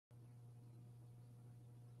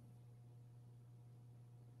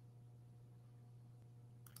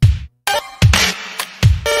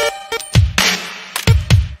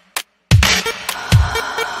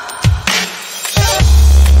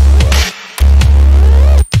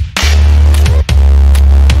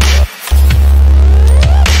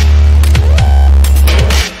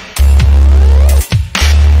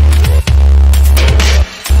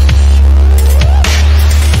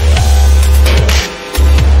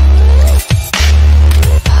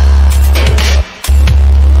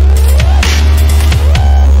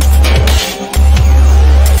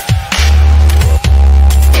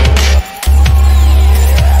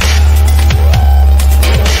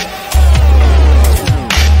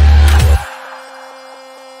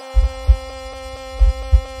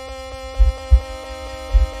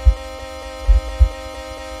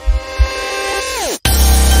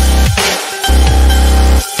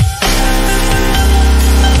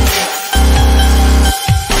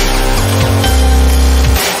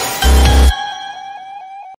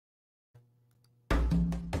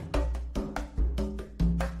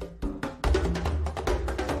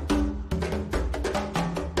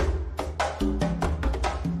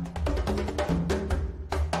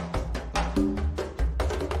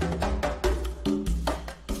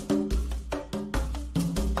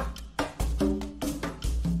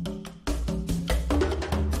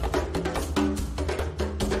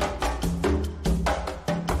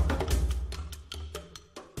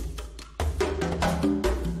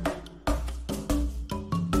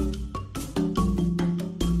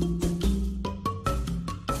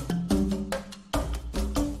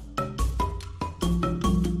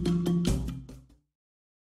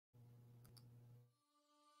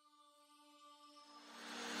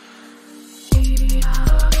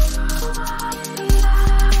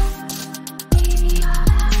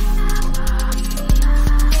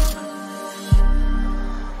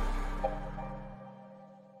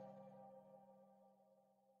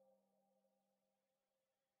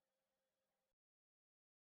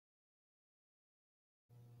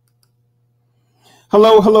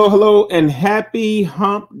Hello, hello, hello, and happy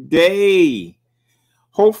hump day.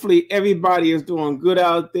 Hopefully, everybody is doing good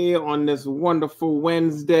out there on this wonderful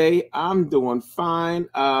Wednesday. I'm doing fine.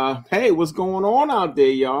 Hey, what's going on out there,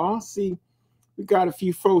 y'all? See, we got a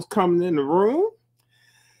few folks coming in the room.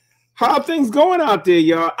 How are things going out there,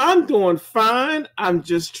 y'all? I'm doing fine. I'm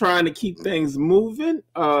just trying to keep things moving.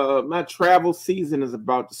 My travel season is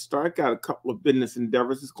about to start. Got a couple of business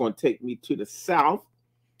endeavors. It's going to take me to the South.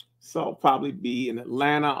 So I'll probably be in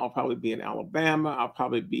Atlanta. I'll probably be in Alabama. I'll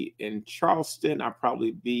probably be in Charleston. I'll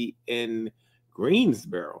probably be in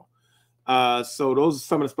Greensboro. So those are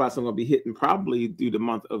some of the spots I'm going to be hitting probably through the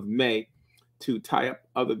month of May to tie up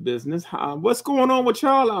other business. What's going on with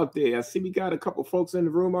y'all out there? I see we got a couple folks in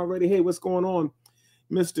the room already. Hey, what's going on?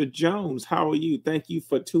 Mr. Jones, how are you? Thank you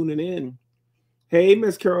for tuning in. Hey,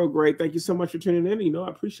 Miss Carol Gray, thank you so much for tuning in. You know, I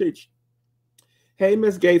appreciate you. Hey,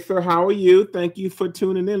 Miss Gaither, how are you? Thank you for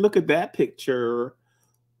tuning in. Look at that picture.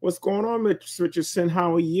 What's going on, Miss Richardson?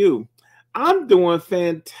 How are you? I'm doing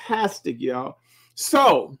fantastic, y'all.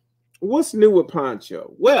 So, what's new with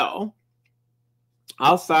Poncho? Well,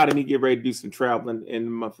 outside of me getting ready to do some traveling in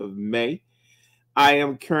the month of May, I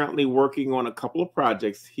am currently working on a couple of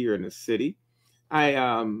projects here in the city.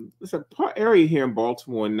 There's a area here in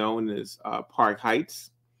Baltimore known as Park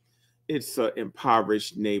Heights. It's an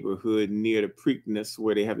impoverished neighborhood near the Preakness,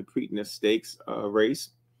 where they have the Preakness Stakes race.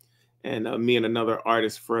 And me and another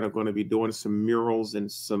artist friend are going to be doing some murals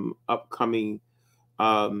and some upcoming,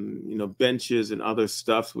 benches and other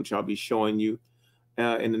stuff, which I'll be showing you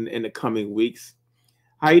in the coming weeks.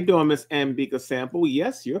 How you doing, Miss Ambika Sample?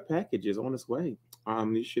 Yes, your package is on its way.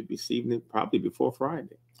 You should be receiving it probably before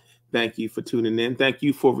Friday. Thank you for tuning in. Thank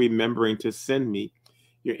you for remembering to send me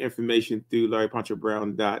your information through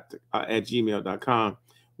larryponchobrown@gmail.com.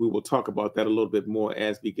 We will talk about that a little bit more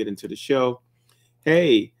as we get into the show.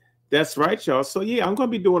 Hey, that's right, y'all. So yeah, I'm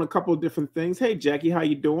going to be doing a couple of different things. Hey, Jackie, how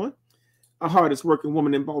you doing? A hardest working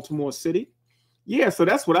woman in Baltimore City. Yeah, so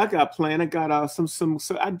that's what I got planned. I got so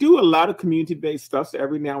I do a lot of community-based stuff. So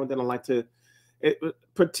every now and then I like to,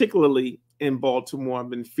 particularly in Baltimore,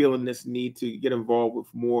 I've been feeling this need to get involved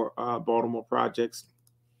with more Baltimore projects.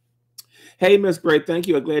 Hey, Miss Gray, thank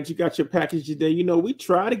you. I'm glad you got your package today. You know, we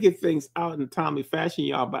try to get things out in a timely fashion,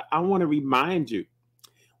 y'all, but I want to remind you,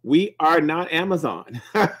 we are not Amazon.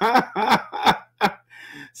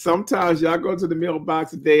 Sometimes y'all go to the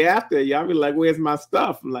mailbox the day after, y'all be like, where's my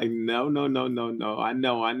stuff? I'm like, no. I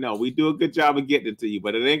know. We do a good job of getting it to you,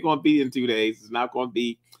 but it ain't going to be in 2 days. It's not going to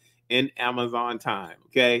be in Amazon time,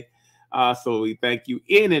 okay? So we thank you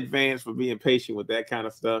in advance for being patient with that kind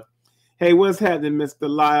of stuff. Hey, what's happening, Mr.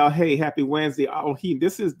 Lyle? Hey, happy Wednesday. Oh,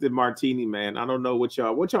 this is the martini, man. I don't know what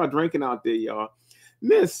y'all drinking out there, y'all.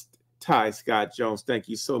 Miss Ty Scott Jones, thank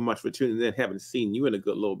you so much for tuning in. Haven't seen you in a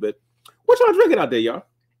good little bit. What y'all drinking out there, y'all?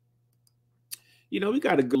 You know, we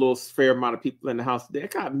got a good little fair amount of people in the house today. I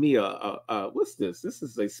got me what's this? This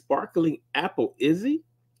is a sparkling apple Izzy.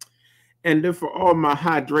 And then for all my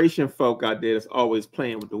hydration folk out there that's always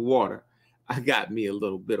playing with the water, I got me a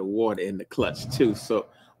little bit of water in the clutch too. So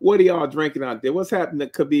what are y'all drinking out there? What's happening to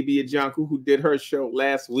Kabibi Ajanku, who did her show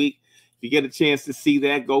last week? If you get a chance to see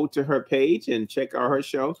that, go to her page and check out her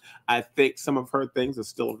show. I think some of her things are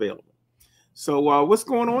still available. So what's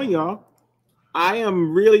going on, y'all? I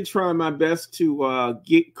am really trying my best to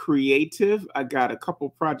get creative. I got a couple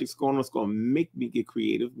projects going on that's going to make me get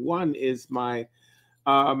creative. One is my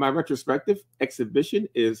retrospective exhibition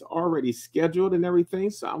is already scheduled and everything.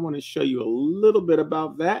 So I want to show you a little bit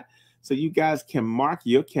about that so you guys can mark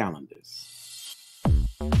your calendars.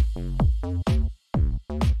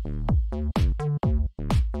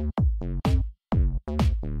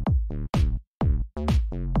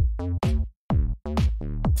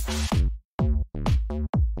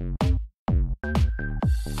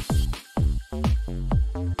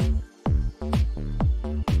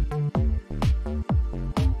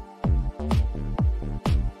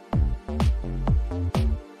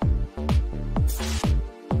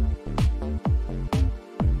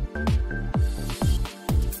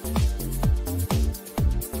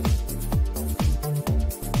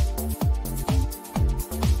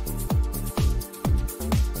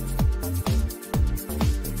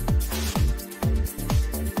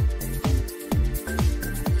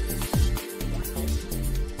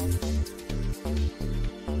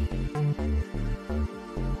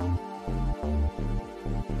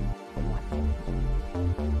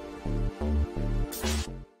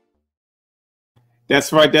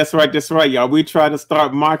 That's right, y'all. We try to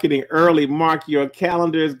start marketing early. Mark your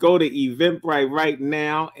calendars. Go to Eventbrite right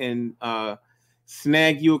now and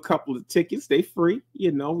snag you a couple of tickets. They free.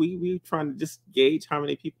 You know, we trying to just gauge how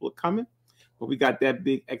many people are coming. But we got that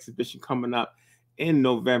big exhibition coming up in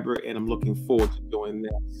November, and I'm looking forward to doing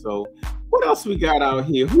that. So what else we got out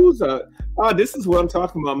here? Oh, this is what I'm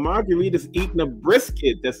talking about. Margarita's eating a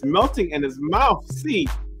brisket that's melting in his mouth. See,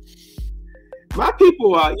 my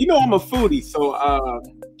people, I'm a foodie, so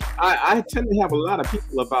I tend to have a lot of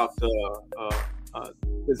people about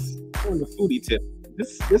this on the foodie tip.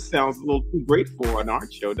 This sounds a little too great for an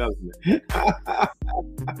art show, doesn't it?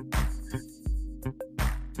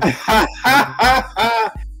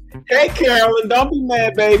 Hey, Carolyn, don't be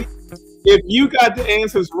mad, baby. If you got the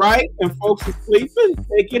answers right and folks are sleeping,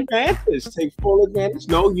 take advantage. Take full advantage.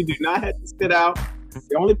 No, you do not have to sit out.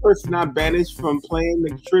 The only person I banished from playing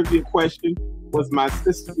the trivia question was my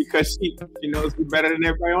sister, because she knows me better than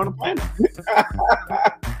everybody on the planet.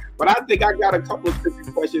 But I think I got a couple of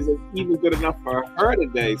trivia questions that's even good enough for her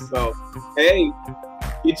today. So, hey,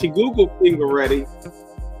 get your Google finger ready.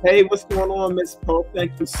 Hey, what's going on, Miss Pope?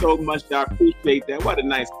 Thank you so much. I appreciate that. What a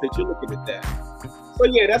nice picture. Looking at that. So,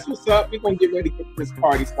 yeah, that's what's up. We're going to get ready to get this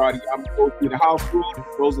party started. I'm going to go through the house rules. For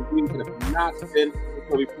those of you that have not been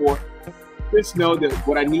before, just know that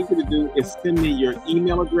what I need you to do is send me your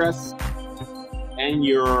email address and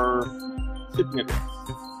your shipping address.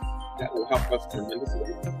 That will help us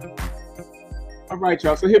tremendously. All right,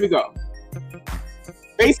 y'all. So here we go.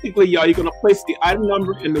 Basically, y'all, you're going to place the item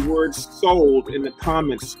number and the word sold in the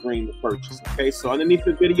comment screen to purchase. Okay, so underneath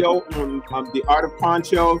the video on the Art of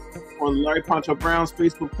Poncho, on Larry Poncho Brown's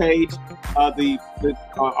Facebook page, the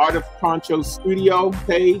Art of Poncho Studio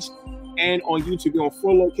page, and on YouTube. We're on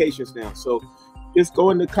 4 locations now. So just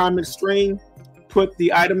go in the comment string, put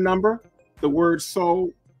the item number, the word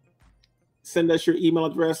sold, send us your email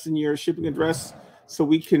address and your shipping address so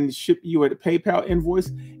we can ship you a PayPal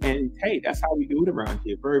invoice. And hey, that's how we do it around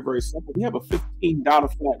here. Very, very simple. We have a $15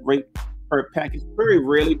 flat rate per package. Very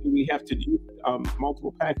rarely do we have to do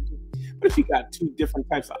multiple packages. But if you got 2 different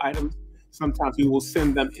types of items, sometimes we will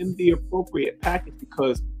send them in the appropriate package,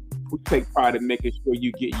 because we take pride in making sure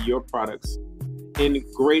you get your products in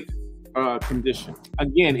great condition.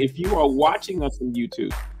 Again, if you are watching us on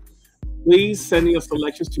YouTube, please send your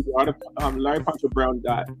selections to the art of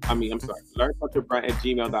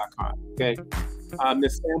LarryPonchoBrown@gmail.com. Okay,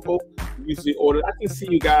 Miss Sample, usually order. I can see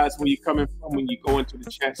you guys where you're coming from when you go into the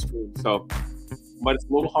chat stream. So, but it's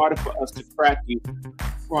a little harder for us to track you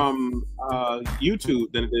from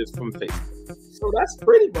YouTube than it is from Facebook. So that's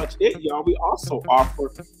pretty much it, y'all. We also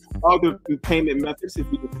offer other payment methods. If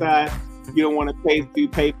you decide you don't want to pay through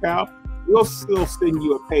PayPal, we'll still send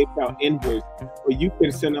you a PayPal invoice, or you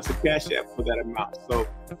can send us a cash app for that amount. So,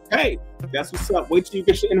 hey, that's what's up. Wait till you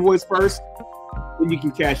get your invoice first, then you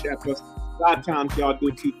can cash app us. A lot of times y'all do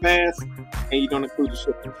it too fast and you don't include the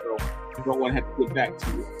shipping, so you don't want to have to get back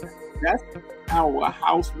to you. That's our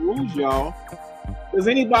house rules, y'all. Does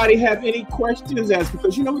anybody have any questions?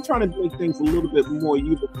 Because we're trying to make things a little bit more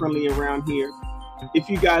user-friendly around here. If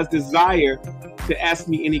you guys desire to ask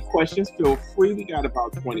me any questions, feel free. We got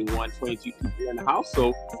about 21, 22 people in the house,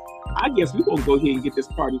 so I guess we're going to go ahead and get this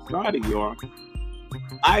party started, y'all.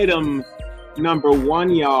 Item number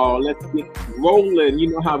 1, y'all. Let's get rolling.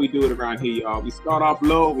 You know how we do it around here, y'all. We start off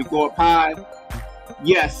low, we go up high.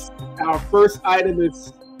 Yes, our first item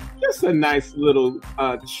is just a nice little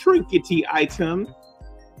trinkety item.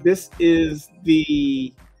 This is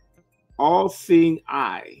the All-Seeing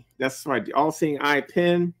Eye. That's right, the All-Seeing Eye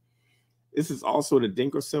pen. This is also the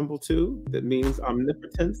Dinker symbol too. That means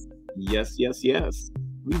omnipotence. Yes, yes, yes.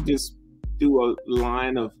 We just do a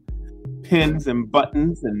line of pins and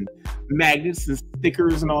buttons and magnets and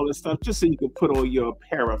stickers and all this stuff, just so you can put all your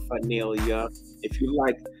paraphernalia. If you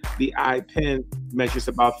like, the eye pen measures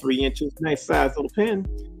about 3 inches. Nice size little pen.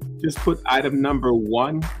 Just put item number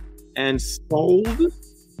 1 and sold,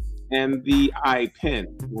 and the eye pen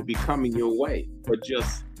will be coming your way for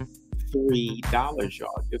just $3,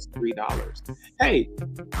 y'all. Just $3. Hey,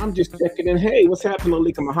 I'm just checking in. Hey, what's happening,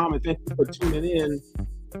 Alika Muhammad? Thank you for tuning in.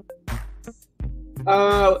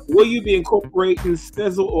 Will you be incorporating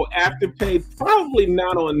Sizzle or Afterpay? Probably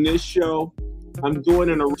not on this show. I'm doing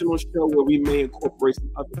an original show where we may incorporate some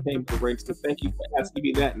other payment arrangements. So thank you for asking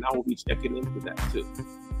me that, and I will be checking into that too.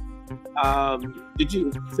 Did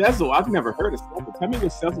you Sizzle? I've never heard of Sizzle. Tell me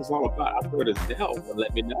what Sizzle's all about. I've heard of Zelle, but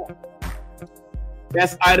let me know.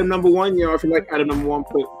 That's item number 1, y'all. If you like item number 1,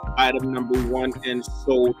 put item number 1 and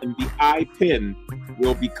sold, and the eye pen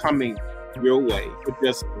will be coming your way for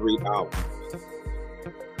just $3.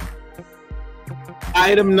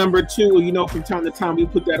 Item number 2, from time to time we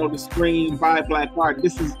put that on the screen. Buy Black Art.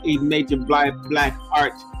 This is a major Black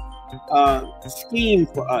Art scheme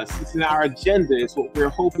for us. It's in our agenda. It's what we're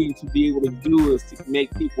hoping to be able to do, is to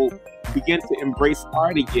make people begin to embrace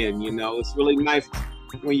art again. You know, it's really nice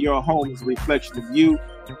when your home is a reflection of you.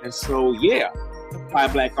 And so, yeah, Buy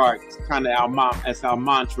Black Art is kind of that's our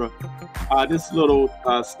mantra. This little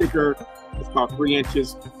sticker is called 3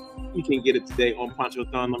 inches. You can get it today on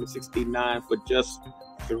Ponchothon number 69 for just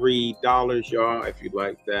 $3, y'all. If you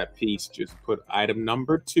like that piece, just put item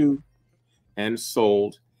number 2 and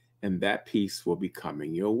sold, and that piece will be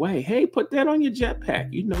coming your way. Hey, put that on your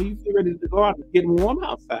jetpack. You know, you get ready to go out and get warm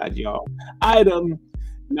outside, y'all. Item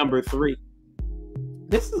number 3.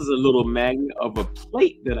 This is a little magnet of a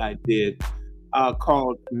plate that I did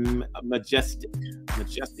called Majestic.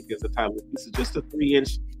 Majestic is the title. This is just a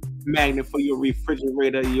 3-inch magnet for your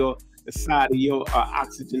refrigerator, the side of your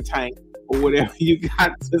oxygen tank, or whatever you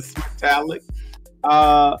got. This metallic.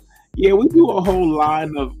 Yeah, we do a whole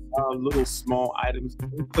line of little small items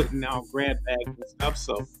we put in our grab bags and stuff.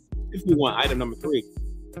 So if you want item number 3,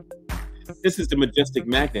 this is the Majestic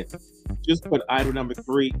magnet. Just put item number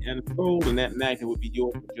 3 and sold, and that magnet would be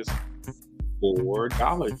yours for just $4,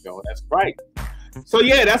 y'all. That's right. So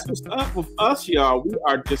yeah, that's what's up with us, y'all. We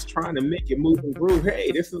are just trying to make it move and groove.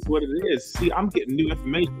 Hey, this is what it is. See, I'm getting new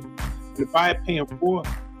information. And if I paying for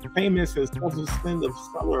payments as doesn't spend the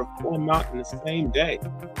seller a full amount in the same day.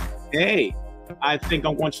 Hey, I think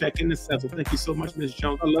I'm going to check in this set. So thank you so much, Ms.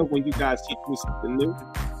 Jones. I love when you guys teach me something new.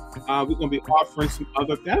 We're going to be offering some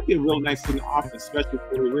other. That'd be a real nice thing to offer, especially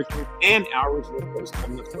for the original and our original post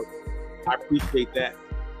coming up. So I appreciate that.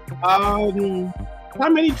 How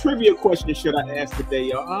many trivia questions should I ask today,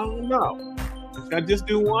 y'all? I don't know. Should I just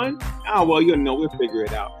do one? Oh, well, you'll know. We'll figure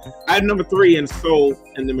it out. Item number 3 and sold,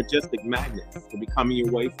 and the Majestic magnet will be coming your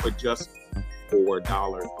way for just $4,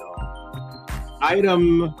 y'all.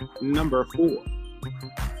 Item number 4.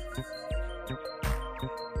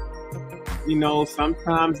 You know,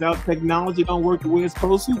 sometimes our technology don't work the way it's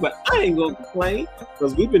supposed to, but I ain't gonna complain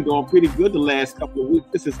because we've been doing pretty good the last couple of weeks.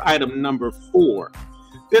 This is item number 4.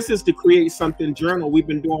 This is the Create Something Journal. We've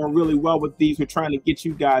been doing really well with these. We're trying to get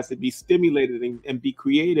you guys to be stimulated and be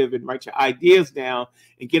creative and write your ideas down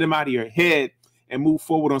and get them out of your head and move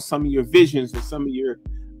forward on some of your visions and some of your,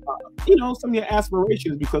 some of your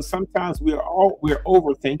aspirations, because sometimes we're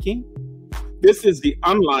overthinking. This is the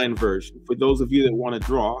online version for those of you that want to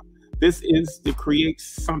draw. This is the Create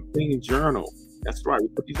Something Journal. That's right. We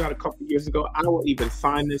put these out a couple years ago. I will even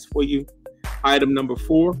sign this for you. Item number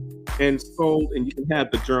 4 and sold, and you can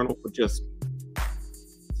have the journal for just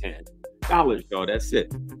 $10, y'all. That's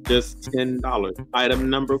it. Just $10. Item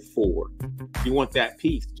number 4. If you want that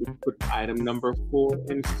piece, just put item number 4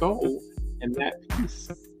 and sold, and that piece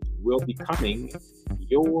will be coming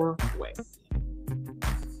your way.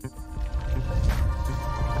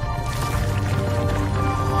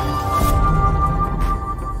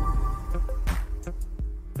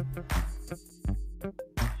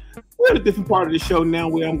 We're at a different part of the show now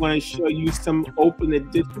where I'm going to show you some open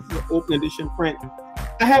edition print.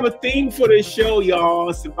 I have a theme for this show, y'all.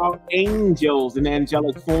 It's about angels and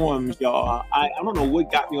angelic forms, y'all. I don't know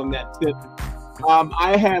what got me on that tip.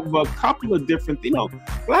 I have a couple of different,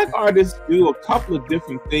 Black artists do a couple of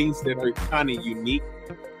different things that are kind of unique.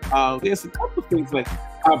 There's a couple of things like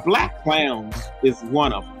Black clowns is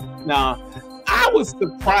one of them. Now, I was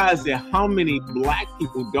surprised at how many Black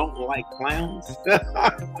people don't like clowns.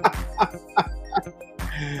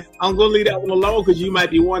 I'm going to leave that one alone because you might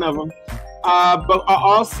be one of them. But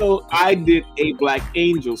I did a Black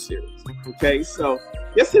Angel series. Okay, so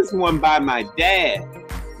this is one by my dad.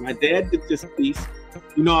 My dad did this piece.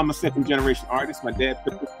 I'm a second-generation artist. My dad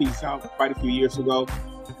put this piece out quite a few years ago.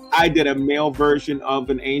 I did a male version of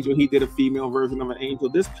an angel. He did a female version of an angel.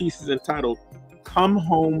 This piece is entitled Come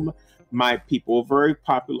Home, My People, a very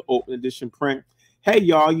popular open edition print. Hey,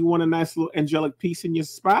 y'all, you want a nice little angelic piece in your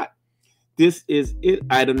spot? This is it.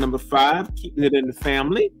 Item number 5, keeping it in the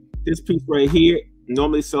family. This piece right here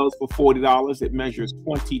normally sells for $40. It measures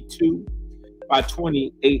 22 by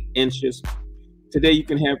 28 inches. Today, you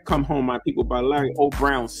can have Come Home, My People by Larry O.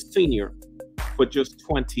 Brown Sr. for just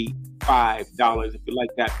 $25. If you like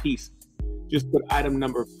that piece, just put item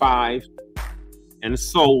number 5 and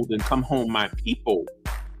sold, and Come Home, My People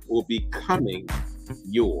will be coming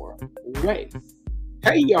your way.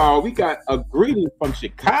 Hey, y'all, we got a greeting from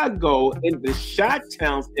Chicago in the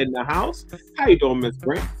Chi-Towns in the house. How you doing, Miss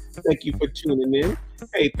Brent? Thank you for tuning in.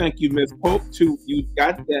 Hey, thank you, Miss Pope. You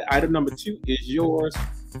got that. Item number 2 is yours.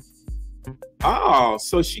 Oh,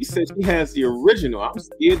 so she said she has the original. I'm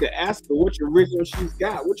scared to ask her which original she's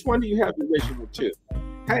got. Which one do you have the original to?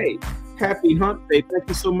 Hey, happy hump day. Thank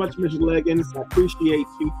you so much, Mr. Leggins. I appreciate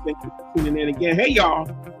you. Thank you for tuning in again. Hey, y'all.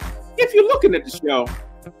 if you're looking at the show,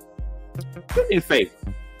 do me a favor.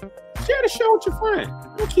 Share the show with your friend.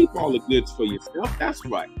 Don't keep all the goods for yourself. That's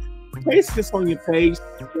right. Paste this on your page,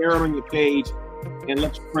 share it on your page, and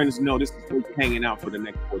let your friends know this is where you're hanging out for the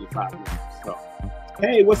next 45 minutes. So,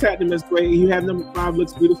 hey, what's happening, Miss Gray? You have number 5,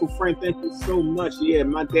 looks beautiful, friend. Thank you so much. Yeah,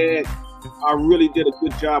 my dad really did a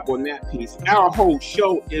good job on that piece. Our whole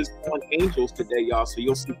show is on angels today, y'all, so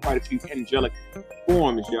you'll see quite a few angelic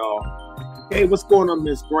forms, y'all. Hey, what's going on,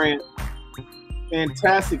 Miss Grant?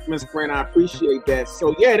 Fantastic, Miss Grant. I appreciate that.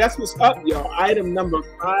 So, yeah, that's what's up, y'all. Item number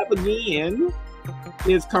 5 again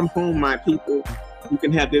is Come Home, My People. You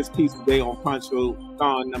can have this piece today on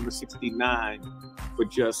Ponchothon number 69 for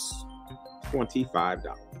just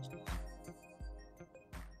 $25.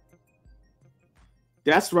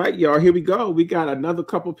 That's right, y'all. Here we go. We got another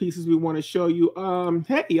couple pieces we want to show you.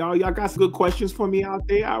 Hey, y'all got some good questions for me out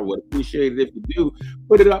there. I would appreciate it if you do.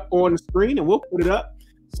 Put it up on the screen, and we'll put it up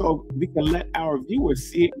so we can let our viewers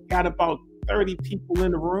see it. We got about 30 people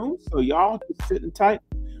in the room, so y'all just sitting tight.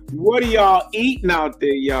 What are y'all eating out there,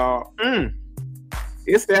 y'all?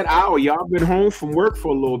 It's that hour. Y'all been home from work for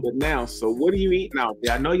a little bit now. So what are you eating out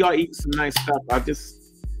there? I know y'all eating some nice stuff. I just,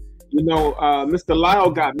 Mr. Lyle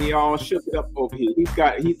got me all shook it up over here.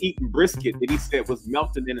 He's eating brisket that he said was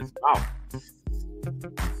melting in his mouth.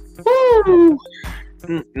 Woo!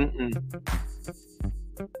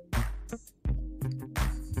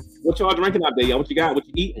 What y'all drinking out there, y'all? What you got? What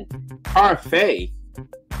you eating? Parfait.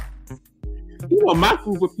 My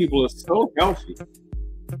group of people are so healthy.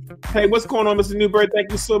 Hey, what's going on, Mr. Newberg?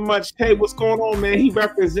 Thank you so much. Hey, what's going on, man? He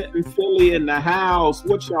representing Philly in the house.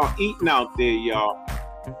 What y'all eating out there, y'all?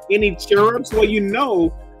 Any cherubs? Well,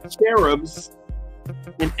 cherubs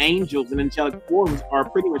and angels and angelic forms are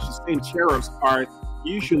pretty much the same. Cherubs are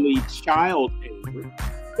usually child angels.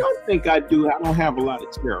 Don't think I do. I don't have a lot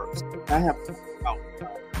of cherubs. I have something about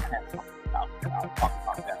that. I'll talk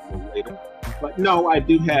about that a little later. But no, I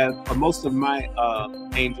do have most of my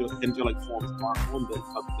angelic forms are on the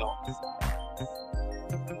adult side.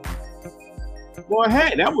 Boy,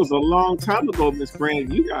 hey, that was a long time ago, Miss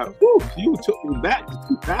Brand. You took me back to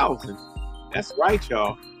 2000. That's right,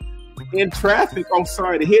 y'all. In traffic, I'm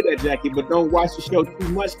sorry to hear that, Jackie, but don't watch the show too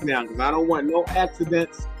much now because I don't want no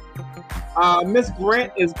accidents. Miss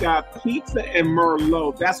Grant has got pizza and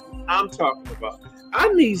Merlot. That's what I'm talking about. I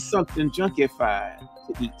need something junkified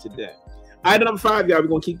to eat today. Item number 5, y'all. We're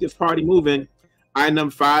going to keep this party moving. Item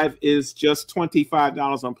number 5 is just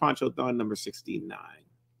 $25 on Ponchothon number 69.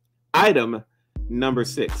 Item number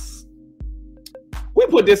 6. We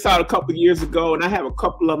put this out a couple years ago, and I have a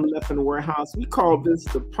couple of them left in the warehouse. We call this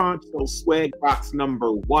the Poncho Swag Box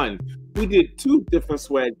number 1. We did 2 different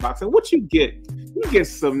swag boxes. And what you get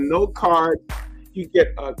some note cards, you get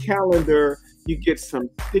a calendar, you get some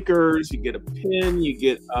stickers, you get a pin, you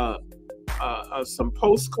get some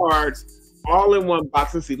postcards, all in one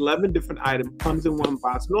box. It's 11 different items, comes in one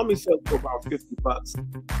box. Normally sells for about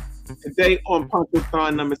 $50. Today on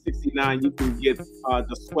Ponchothon number 69, you can get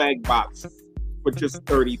the swag box for just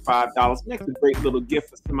 $35. Makes a great little gift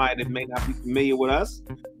for somebody that may not be familiar with us,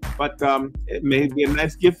 but it may be a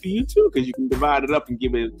nice gift for you too, because you can divide it up and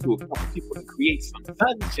give it to a couple people to create some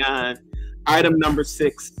sunshine. Item number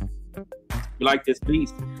 6. You like this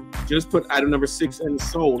piece? Just put item number 6 in the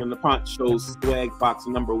soul, and the Poncho swag box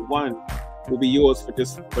number 1 will be yours for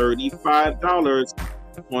just $35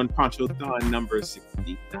 on Ponchothon number 69. If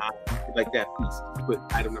you like that piece, put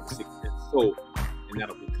item number 6 in the soul, and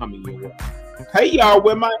that'll be coming your way. Hey, y'all,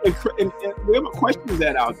 where my questions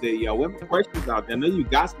at out there, y'all? Where my questions out there? I know you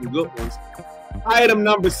got some good ones. Item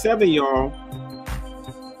number 7, y'all.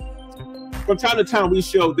 From time to time, we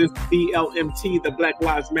show this BLMT, the Black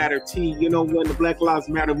Lives Matter T. When the Black Lives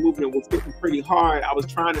Matter movement was getting pretty hard, I was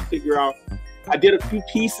trying to figure out. I did a few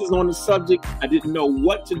pieces on the subject. I didn't know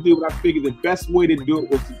what to do, but I figured the best way to do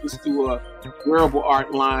it was to just do a wearable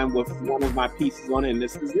art line with one of my pieces on it, and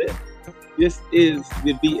this is it. This is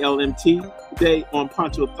the BLMT today on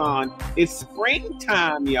Ponchothon. It's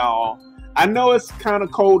springtime, y'all. I know it's kind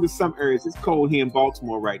of cold in some areas. It's cold here in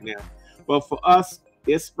Baltimore right now. But for us,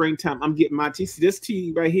 it's springtime. I'm getting my tee. See this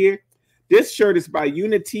tee right here? This shirt is by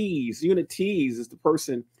Unitees. Unitees is the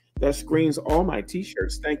person that screens all my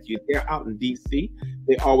t-shirts. Thank you. They're out in DC.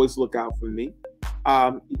 They always look out for me.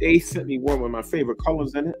 They sent me one with my favorite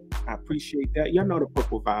colors in it. I appreciate that. Y'all know the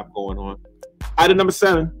purple vibe going on. Item number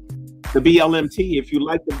 7, the BLMT. If you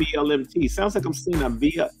like the BLMT, sounds like I'm seeing a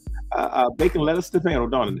bacon, lettuce, tomato,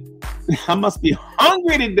 don't it? I must be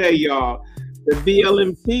hungry today, y'all. The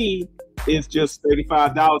BLMT is just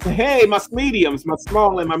 $35. Hey, my mediums, my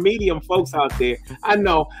small and my medium folks out there. I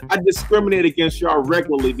know I discriminate against y'all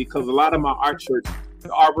regularly because a lot of my art shirts The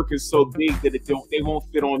artwork is so big that they won't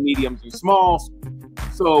fit on mediums and smalls.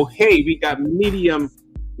 So hey, we got medium,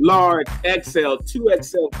 large, XL,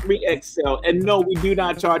 2XL, 3XL, and no, we do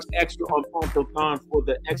not charge extra on Ponchothon for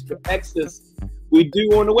the extra X's. We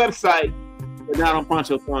do on the website, but not on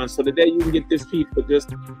Ponchothon. So today you can get this piece for just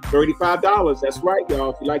 $35. That's right,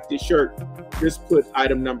 y'all. If you like this shirt, just put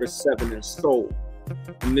item number 7 and sold,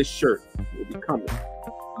 and this shirt will be coming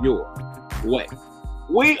your way.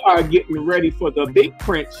 We are getting ready for the big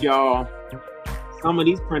prints, y'all. Some of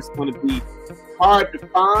these prints are going to be hard to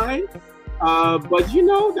find, but you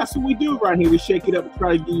know, that's what we do right here. We shake it up and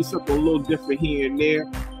try to give you something a little different here and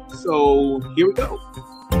there. So here we go.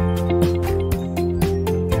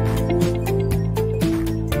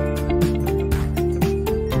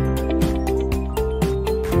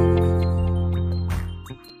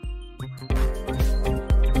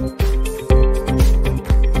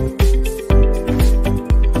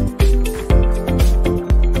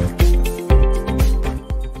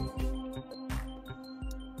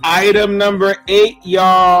 Item number 8,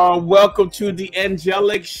 y'all. Welcome to the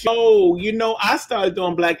Angelic Show. You know, I started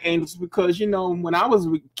doing Black Angels because, you know, when I was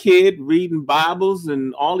a kid reading Bibles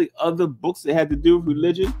and all the other books that had to do with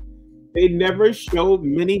religion, they never showed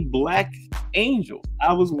many black angels.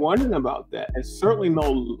 I was wondering about that, and certainly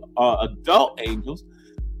no adult angels.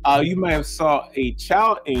 You might have saw a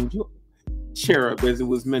child angel, cherub, as it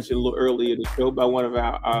was mentioned a little earlier in the show by one of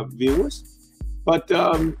our viewers. But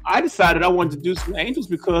I decided I wanted to do some angels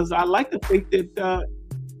because I like to think that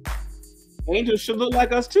angels should look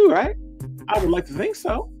like us too, right? I would like to think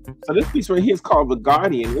so. So this piece right here is called The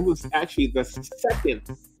Guardian. It was actually the second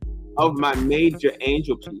of my major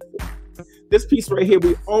angel pieces. This piece right here,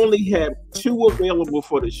 we only have 2 available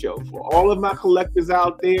for the show. For all of my collectors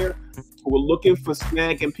out there who are looking for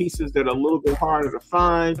snagging pieces that are a little bit harder to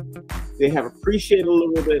find, they have appreciated a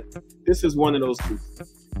little bit. This is one of those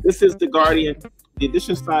pieces. This is the Guardian. The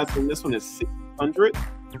edition size on this one is 600,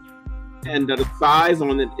 and the size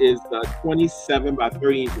on it is 27 by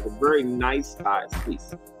 30 inches. A very nice size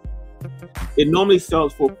piece. It normally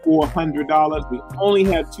sells for $400. We only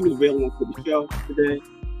have 2 available for the show today.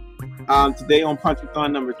 Today on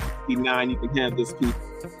Ponchothon number 69, you can have this piece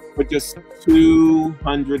for just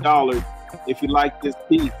 $200. If you like this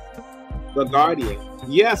piece, the Guardian.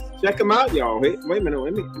 Yes, check them out, y'all. Wait a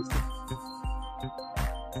minute.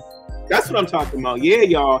 That's what I'm talking about. Yeah,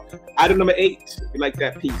 y'all. Item number 8. If you like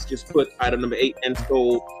that piece, just put item number 8 and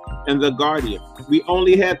sold and the Guardian. We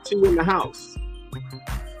only have 2 in the house.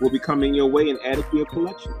 Will be coming your way and added to your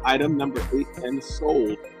collection. Item number 8 and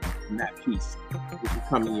sold. And that piece will be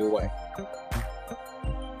coming your way.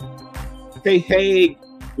 Hey,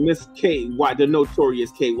 Miss KY, the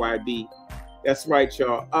notorious KYB. That's right,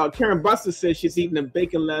 y'all. Karen Buster says she's eating the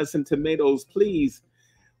bacon, lettuce, and tomatoes. Please.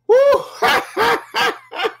 Woo!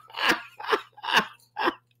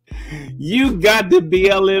 You got the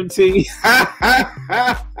BLMT.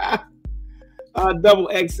 Double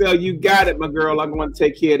XL, you got it, my girl. I'm going to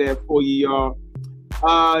take care of that for you, y'all.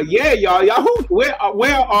 Yeah, y'all.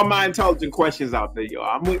 Where are my intelligent questions out there, y'all?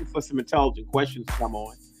 I'm waiting for some intelligent questions to come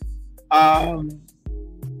on.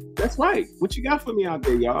 That's right. What you got for me out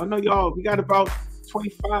there, y'all? I know y'all. We got about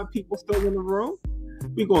 25 people still in the room.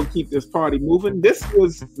 We're gonna keep this party moving. This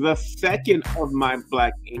was the second of my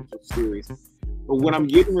Black Angel series. But what I'm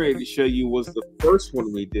getting ready to show you was the first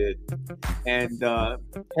one we did. And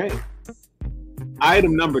hey,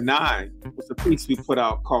 item number 9 was a piece we put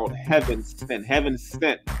out called Heaven Sent. Heaven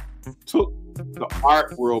Sent took the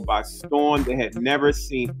art world by storm. They had never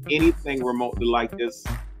seen anything remotely like this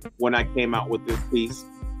when I came out with this piece.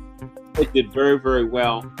 It did very, very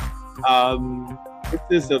well.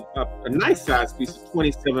 This is a nice size piece,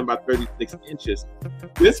 27 by 36 inches.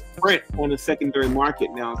 This print on the secondary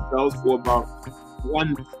market now sells for about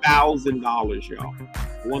 $1,000, y'all.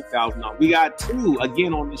 $1,000. We got 2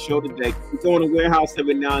 again on the show today. We go in the warehouse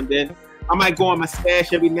every now and then. I might go in my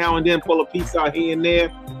stash every now and then, pull a piece out here and there.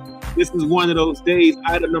 This is one of those days.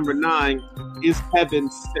 Item number 9 is Heaven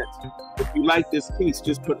Sent. If you like this piece,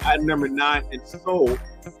 just put item number 9 and sold,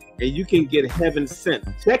 and you can get Heaven Sent.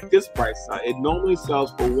 Check this price out. It normally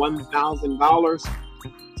sells for $1,000.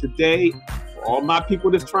 Today, for all my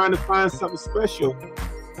people that's trying to find something special,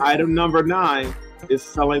 item number 9 is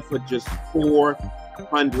selling for just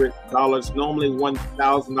 $400. Normally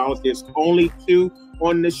 $1,000. There's only 2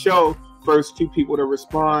 on the show. First 2 people to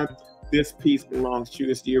respond, this piece belongs to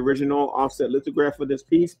you. It's the original offset lithograph for this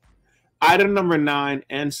piece. Item number 9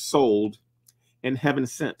 and sold and Heaven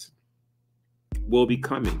Sent will be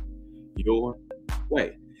coming your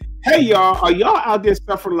way. Hey y'all, are y'all out there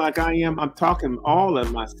suffering like I am? I'm talking all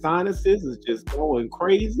of my sinuses is just going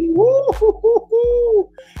crazy.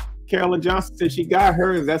 Woo-hoo-hoo-hoo. Carolyn Johnson said she got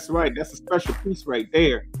hers. That's right. That's a special piece right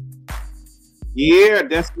there. Yeah,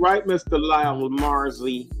 that's right, Mr. Lyle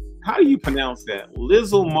Marsley. How do you pronounce that?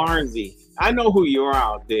 Lizzle Marsley. I know who you are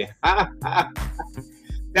out there.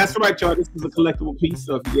 That's right, y'all. This is a collectible piece,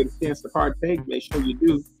 so if you get a chance to partake, make sure you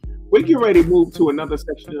do. We're getting ready to move to another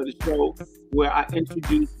section of the show where I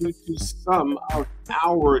introduce you to some of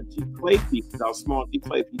our G-Clay pieces, our small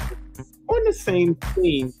G-Clay pieces, on the same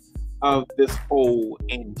theme of this whole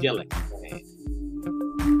angelic thing.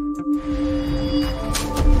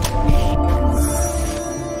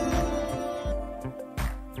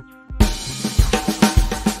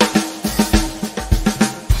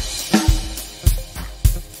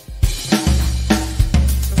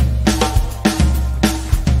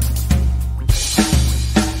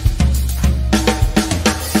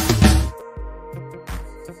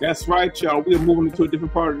 That's right, y'all. We are moving into a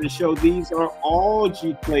different part of the show. These are all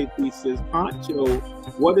G-Clay pieces. Poncho,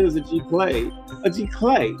 what is a G-Clay? A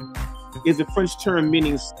G-Clay is a French term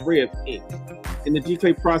meaning spray of ink. In the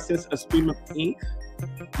G-Clay process, a stream of ink,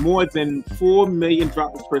 more than 4 million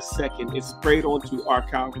droplets per second, is sprayed onto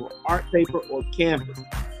archival art paper or canvas.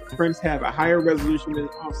 The prints have a higher resolution than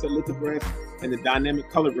offset lithographs, and the dynamic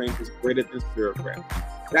color range is greater than spirograph.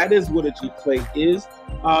 That is what a G-Clay is.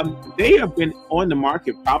 They have been on the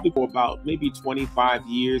market probably for about maybe 25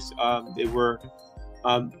 years. They were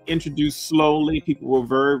introduced slowly. People were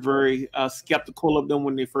very, very skeptical of them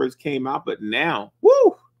when they first came out. But now,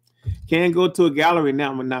 woo, can't go to a gallery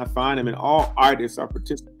now and not find them. And all artists are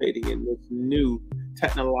participating in this new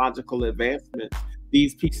technological advancement.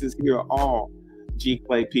 These pieces here are all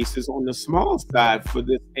G-Clay pieces on the small side for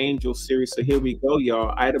this Angel series. So here we go,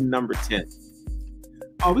 y'all. Item number 10.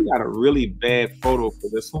 Oh, we got a really bad photo for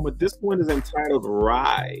this one, but this one is entitled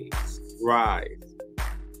Rise. Rise.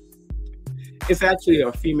 It's actually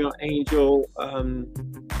a female angel. I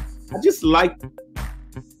just like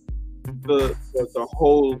the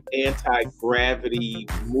whole anti-gravity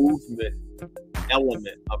movement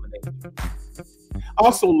element of an angel. I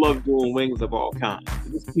also love doing wings of all kinds.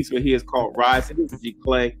 This piece right here is called Rise. It is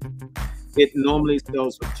G-Clay. It normally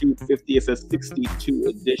sells for $250. It's a 62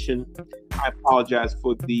 edition. I apologize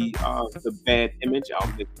for the bad image.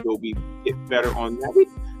 I'll make sure we get better on that.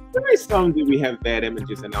 Very seldom do we have bad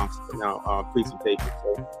images in our presentation.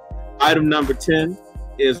 So, item number 10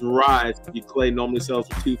 is Rise. G-Clay normally sells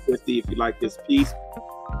for $250. If you like this piece,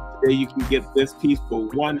 today you can get this piece for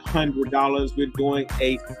 $100. We're doing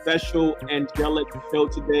a special angelic show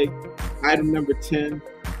today. Item number 10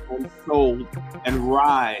 unsold, and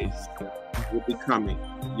Rise will be coming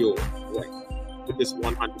your way with this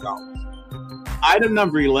 $100. Item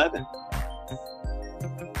number 11.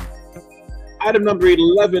 Item number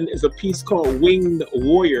 11 is a piece called Winged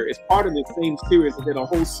Warrior. It's part of the same series. They did a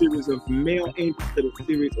whole series of male angels to a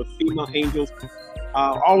series of female angels.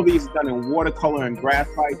 All of these are done in watercolor and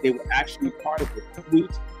graphite. They were actually part of the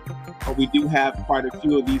suite. We do have quite a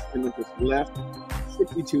few of these images left.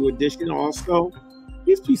 62 edition also.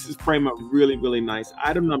 These pieces frame up really, really nice.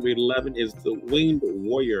 Item number 11 is the Winged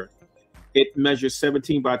Warrior. It measures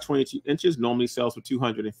 17 by 22 inches. Normally sells for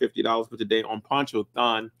 $250, but today on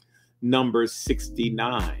Ponchothon number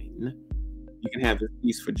 69, you can have this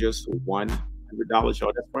piece for just $100,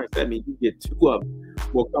 y'all. That's right. That means you get two of them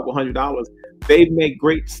for a couple $100. They make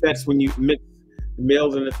great sets when you mix the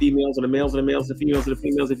males and the females, or the males and the males, the females and the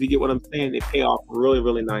females. If you get what I'm saying, they pay off really,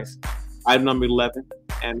 really nice. Item number 11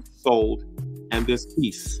 and sold. And this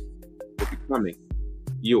piece will be coming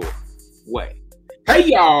your way. Hey,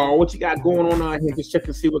 y'all, what you got going on out here? Just check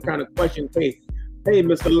to see what kind of questions. Hey,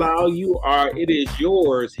 Mr. Lau, it is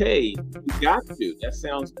yours. Hey, you got to. That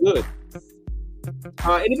sounds good.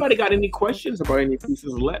 Anybody got any questions about any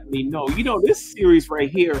pieces? Let me know. You know, this series right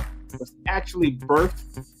here was actually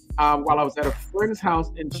birthed while I was at a friend's house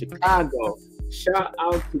in Chicago. Shout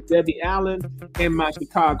out to Debbie Allen and my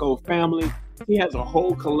Chicago family. She has a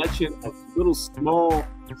whole collection of little small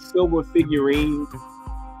silver figurines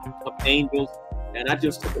of angels, and I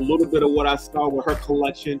just took a little bit of what I saw with her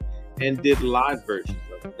collection and did live versions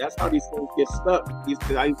of it. That's how these things get stuck. These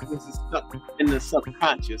things are stuck in the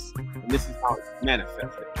subconscious, and this is how it's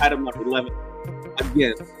manifested. Item number 11,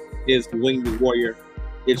 again, is Winged Warrior.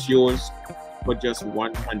 It's yours for just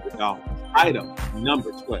 $100. Item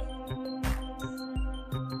number 12.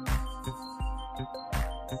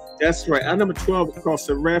 That's right. Item number 12 is called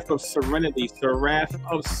Seraph of Serenity. Seraph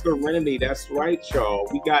of Serenity. That's right, y'all.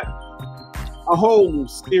 We got a whole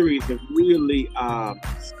series of really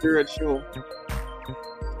spiritual,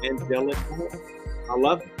 angelic. I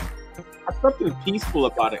love it. There's something peaceful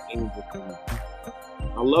about an angel.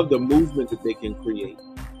 I love the movement that they can create.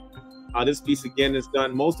 This piece again is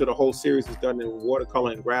done. Most of the whole series is done in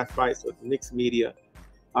watercolor and graphite, so it's mixed media.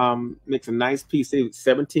 Makes a nice piece. It's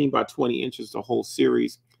 17 by 20 inches, the whole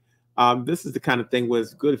series. This is the kind of thing where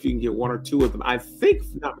it's good if you can get one or two of them. I think,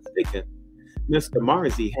 if I'm not mistaken, Mr.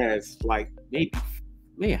 Marzi has like maybe,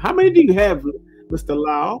 man, how many do you have, Mr.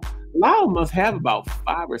 Lau? Lau must have about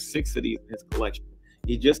 5 or 6 of these in his collection.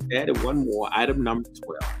 He just added one more, item number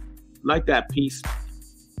 12. Like that piece,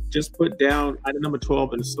 just put down item number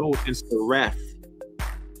 12 and sold in Seraph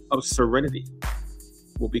of Serenity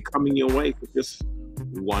will be coming your way for just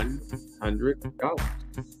 $100.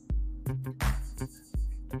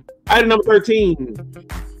 Item number 13.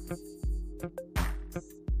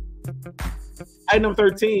 Item number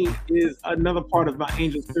 13 is another part of my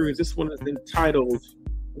Angel series. This one is entitled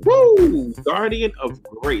Guardian of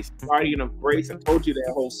Grace. Guardian of Grace. I told you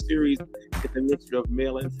that whole series is a mixture of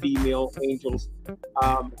male and female angels.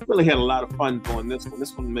 Really had a lot of fun doing this one.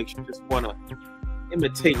 This one makes you just want to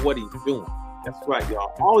imitate what he's doing. That's right,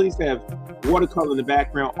 y'all. All of these have watercolor in the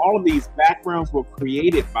background. All of these backgrounds were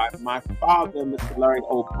created by my father, Mr. Larry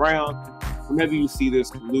O. Brown. Whenever you see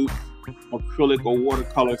this loose acrylic or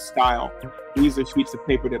watercolor style, these are sheets of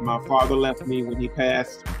paper that my father left me when he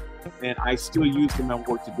passed, and I still use them at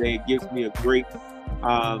work today. It gives me a great,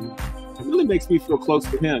 it really makes me feel close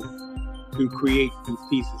to him to create these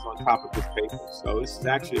pieces on top of this paper. So this is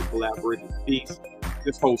actually a collaborative piece,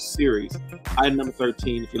 this whole series. Item number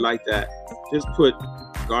 13, if you like that, just put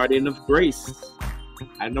Guardian of Grace.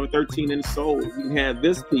 Item number 13 in sold. You can have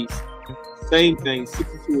this piece, same thing,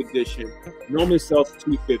 62 edition, normally sells for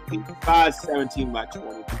 $250, size 17 by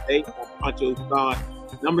 20. Today on Ponchothon,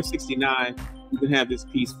 number 69, you can have this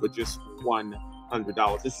piece for just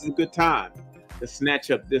 $100. This is a good time to snatch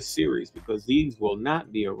up this series because these will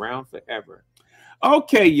not be around forever.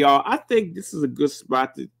 Okay, y'all, I think this is a good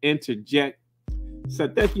spot to interject. So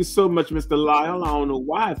thank you so much, Mr. Lyle. I don't know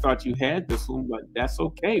why I thought you had this one, but that's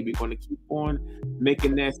okay. We're going to keep on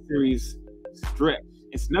making that series stretch.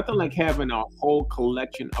 It's nothing like having a whole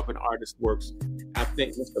collection of an artist's works. I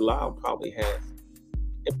think Mr. Lyle probably has,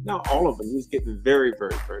 if not all of them. He's getting very,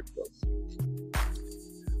 very, very close.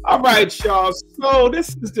 All right, y'all. So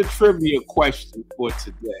this is the trivia question for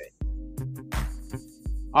today.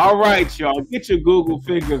 All right, y'all. Get your Google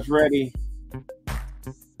fingers ready.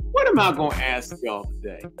 What am I going to ask y'all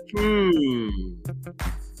today?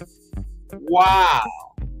 Wow.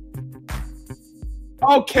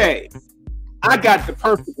 Okay. I got the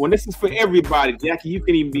perfect one. This is for everybody, Jackie. You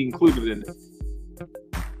can even be included in it.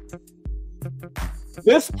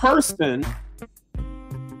 This person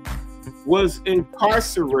was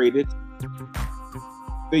incarcerated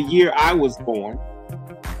the year I was born,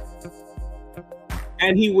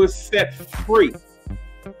 and he was set free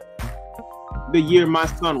the year my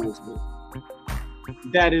son was born.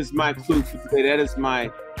 That is my clue for today. That is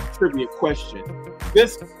my trivia question.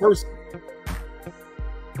 This person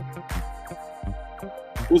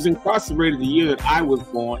was incarcerated the year that I was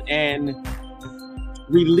born and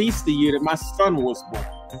released the year that my son was born.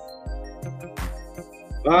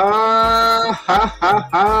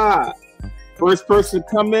 First person to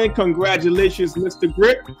come in, congratulations, Mr.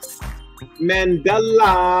 Grips.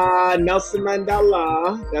 Mandela, Nelson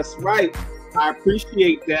Mandela. That's right. I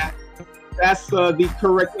appreciate that. That's the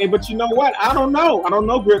correct name. But you know what? I don't know. I don't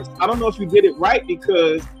know, Grips. I don't know if you did it right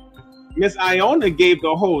because Miss Iona gave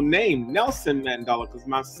the whole name, Nelson Mandela, because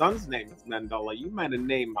my son's name is Mandela. You might have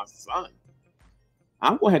named my son.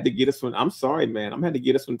 I'm going to have to get this one. I'm sorry, man. I'm going to have to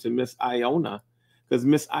get this one to Miss Iona because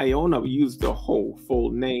Miss Iona used the whole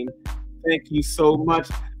full name. Thank you so much.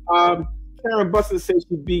 Karen Buster says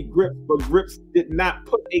she beat Grips, but Grips did not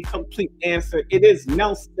put a complete answer. It is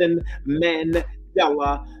Nelson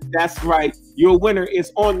Mandela. That's right. Your winner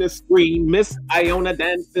is on the screen. Miss Iona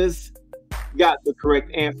Dances got the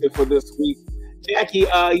correct answer for this week. Jackie,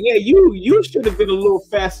 yeah, you should have been a little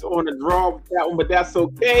faster on the draw with that one, but that's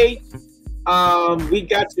okay. We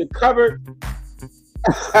got you covered.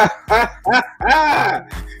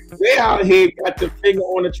 They out here got the finger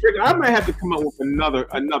on the trigger. I might have to come up with another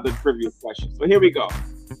trivia question. So here we go.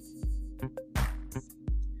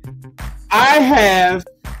 I have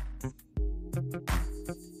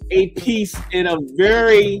a piece in a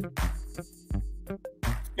very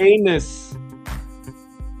famous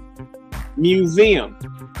museum.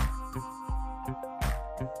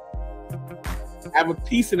 I have a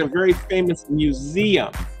piece in a very famous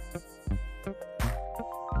museum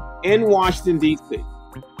in Washington, D.C.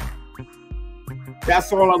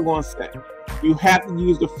 That's all I'm going to say. You have to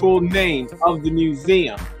use the full name of the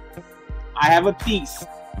museum. I have a piece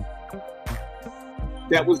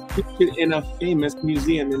that was featured in a famous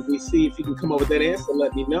museum in DC? If you can come up with that answer,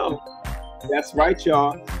 let me know. That's right,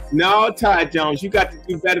 y'all. No, Ty Jones, you got to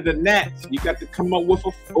do better than that. You got to come up with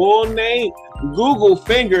a full name. Google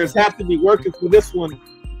fingers have to be working for this one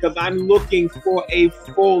because I'm looking for a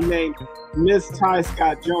full name. Miss Ty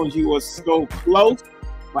Scott Jones, you were so close,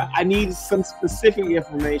 but I need some specific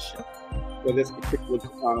information for this particular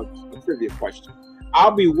trivia question.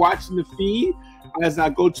 I'll be watching the feed as I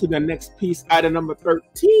go to the next piece, item number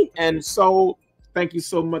 13. And so thank you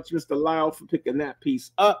so much, Mr. Lyle, for picking that piece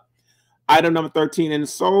up. Item number 13 and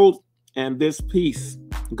sold, and this piece,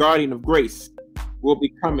 Guardian of Grace, will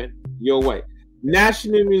be coming your way.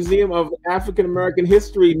 National Museum of African American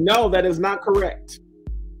History. No, that is not correct.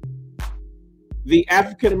 The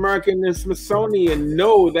African American Smithsonian.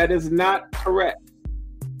 No, that is not correct.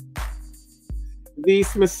 The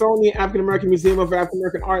Smithsonian African American Museum of African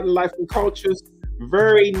American Art and Life and Cultures.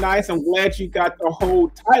 Very nice. I'm glad you got the whole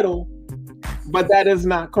title, but that is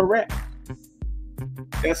not correct.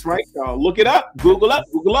 That's right, y'all. Look it up. Google up.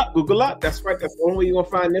 Google up. Google up. That's right. That's the only way you're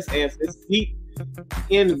gonna find this answer. It's deep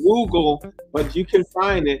in Google, but you can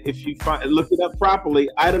find it if you look it up properly.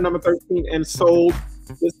 Item number 13 and sold.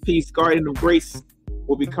 This piece, Guardian of Grace,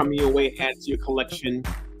 will be coming your way. Add to your collection.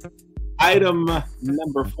 Item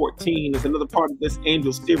number 14 is another part of this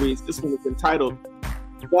Angel series. This one is entitled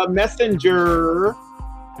The Messenger.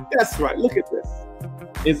 That's right. Look at this.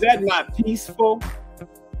 Is that not peaceful?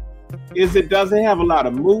 Does it have a lot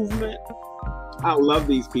of movement? I love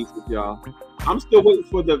these pieces, y'all. I'm still waiting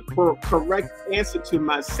for the correct answer to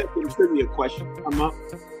my second trivia question to come up.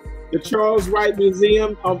 The Charles Wright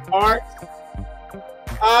Museum of Art.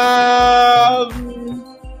 I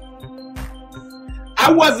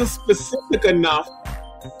wasn't specific enough,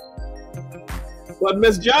 but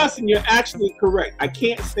Ms. Johnson, you're actually correct. I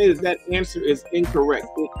can't say that answer is incorrect.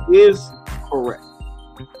 It is correct.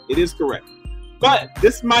 It is correct. But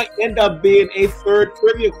this might end up being a third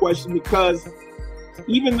trivia question because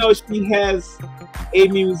even though she has a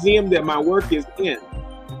museum that my work is in,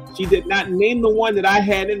 she did not name the one that I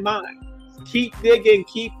had in mind. Keep digging,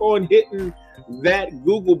 keep on hitting that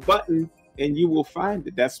Google button, and you will find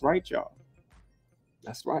it. That's right, y'all.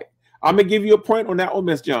 That's right. I'm going to give you a point on that one,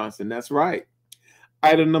 Miss Johnson. That's right.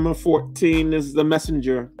 Item number 14 is The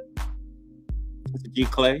Messenger. It's a G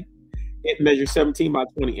Clay. It measures 17 by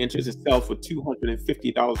 20 inches. It sells for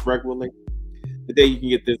 $250 regularly. Today you can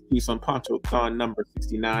get this piece on Ponchothon number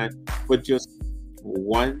 69 for just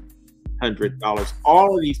 $100.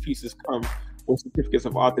 All of these pieces come with certificates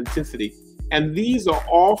of authenticity, and these are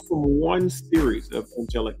all from one series of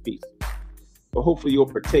angelic pieces. So hopefully you'll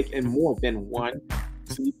partake in more than one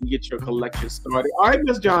so you can get your collection started. All right,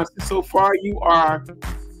 Ms. Johnson, so far you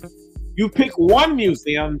pick one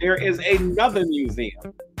museum. There is another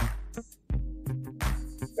museum.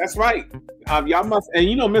 That's right. Y'all must, and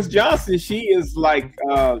you know, Miss Johnson, she is like,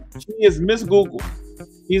 she is Miss Google.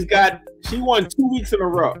 She won 2 weeks in a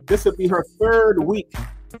row. This will be her third week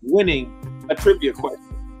winning a trivia question.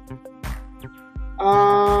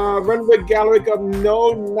 Renwick Gallery Cup,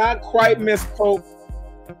 no, not quite, Miss Pope.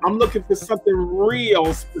 I'm looking for something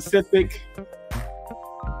real specific.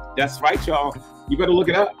 That's right, y'all. You better look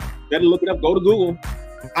it up. Better look it up. Go to Google.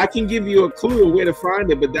 I can give you a clue of where to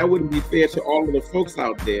find it, but that wouldn't be fair to all of the folks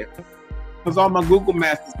out there, because all my Google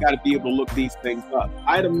masters got to be able to look these things up.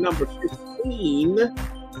 Item number 15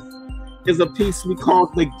 is a piece we call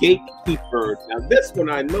The Gatekeeper. Now, this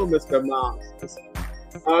one I know, Mr. Miles.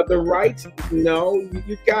 The right, no,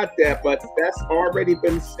 you got that, but that's already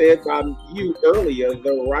been said by you earlier.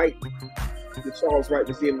 The right, the Charles Wright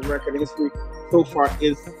Museum of American History, so far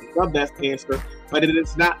is the best answer, but it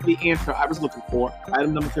is not the answer I was looking for.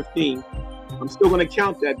 Item number 15. I'm still going to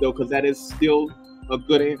count that, though, because that is still a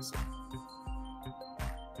good answer.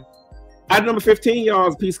 Item number 15, y'all,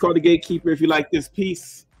 is a piece called The Gatekeeper. If you like this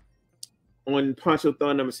piece, on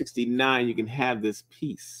Ponchothon number 69, you can have this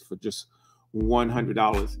piece for just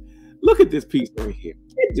 $100. Look at this piece right here.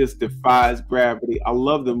 It just defies gravity. I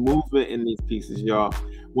love the movement in these pieces, y'all.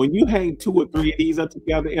 When you hang 2 or 3 of these up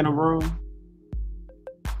together in a room,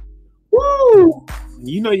 woo!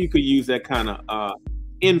 You know you could use that kind of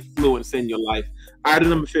influence in your life. Item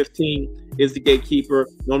number 15 is The Gatekeeper.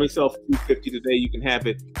 It only sells for $250 today. You can have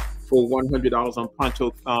it for $100 on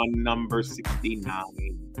Ponchothon number 69.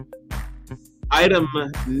 Item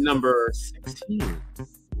number 16.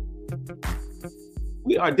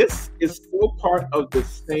 This is still part of the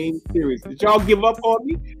same series. Did y'all give up on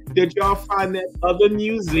me? Did y'all find that other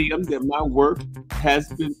museum that my work has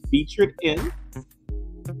been featured in?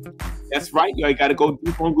 That's right, y'all got to go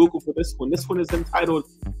deep on Google for this one. This one is entitled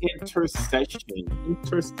Intercession.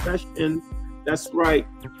 Intercession That's right.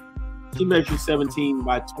 She measures 17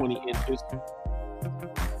 by 20 inches.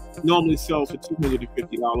 Normally sells for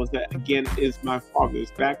 $250. That again is my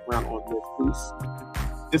father's background on this piece.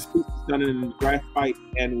 This piece is done in graphite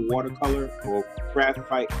and watercolor, or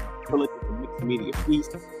graphite acrylic, mixed media piece.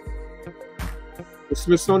 The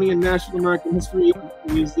Smithsonian National American History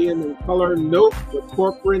Museum in color. Nope. The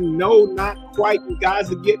Corcoran. No, not quite. You guys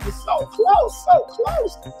are getting so close, so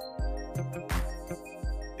close.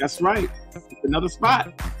 That's right. It's another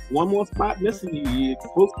spot. One more spot missing. You're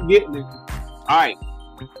supposed to get it. All right.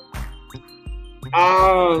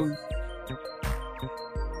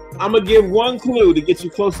 I'm gonna give one clue to get you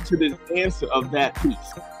closer to the answer of that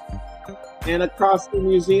piece. And a costume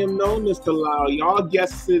museum known as to allow y'all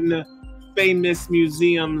guessing famous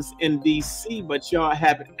museums in DC, but y'all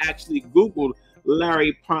haven't actually Googled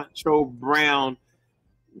Larry Poncho Brown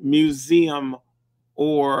Museum,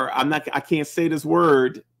 or I can't say this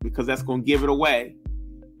word because that's gonna give it away.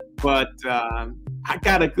 But I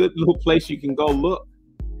got a good little place you can go look.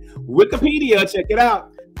 Wikipedia, check it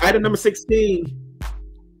out. Item number 16.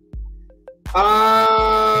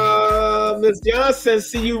 Ms. Johnson,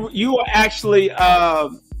 see you are actually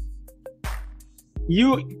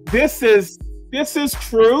this is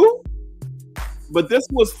true, but this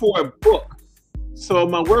was for a book. So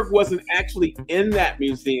my work wasn't actually in that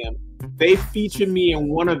museum. They featured me in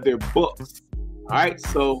one of their books. All right,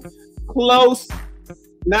 so close,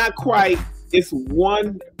 not quite. It's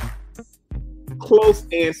one close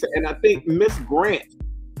answer, and I think Miss Grant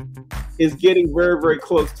is getting very, very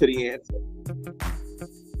close to the answer.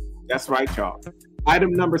 That's right, y'all.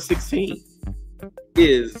 Item number 16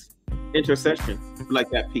 is intercession, like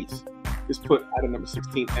that piece. Just put item number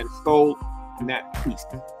 16 and sold, and that piece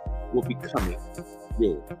will be coming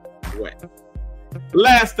your way.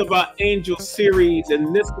 Last of our Angel series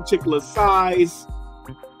in this particular size,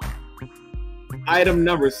 item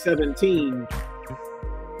number 17.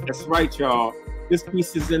 That's right, y'all. This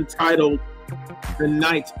piece is entitled The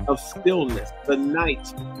Night of Stillness. The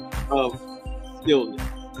Night of Stillness.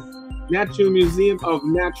 Natural Museum of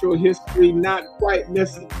Natural History, not quite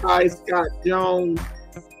Mrs. Ty Scott Jones.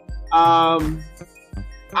 I'm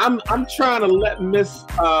trying to let Miss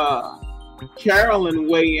Carolyn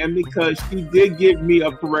weigh in because she did give me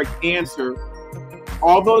a correct answer,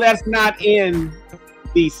 although that's not in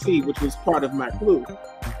DC, which was part of my clue.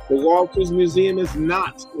 The Walters Museum is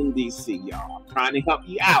not in DC, y'all. I'm trying to help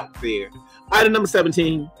you out there. Item number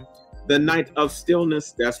 17, The Night of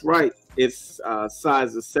Stillness. That's right. Its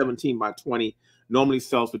size is 17 by 20. Normally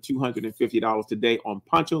sells for $250 today on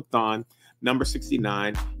Ponchothon number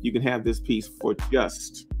 69. You can have this piece for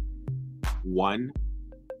just $100.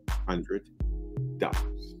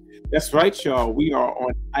 That's right, y'all. We are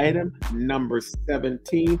on item number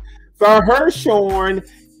 17. The Hirshhorn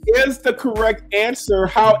is the correct answer.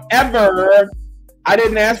 However, I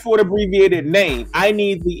didn't ask for an abbreviated name. I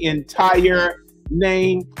need the entire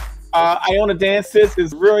name. Iona Dances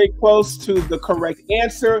is very close to the correct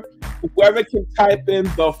answer. Whoever can type in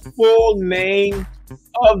the full name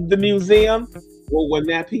of the museum will win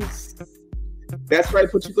that piece. That's right.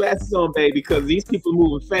 Put your glasses on, baby, because these people are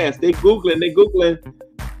moving fast. They're Googling.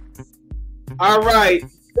 All right.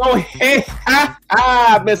 Go ahead.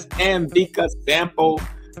 Miss Ambika Sample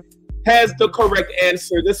has the correct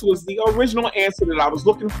answer. This was the original answer that I was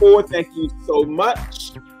looking for. Thank you so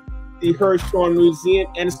much. The Hirshhorn Museum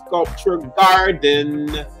and Sculpture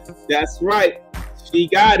Garden. That's right. She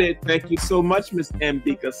got it. Thank you so much, Miss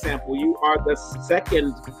Ambika Sample. You are the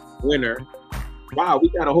second winner. Wow, we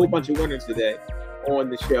got a whole bunch of winners today on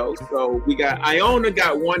the show. So we got Iona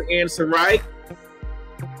got one answer right.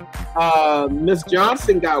 Miss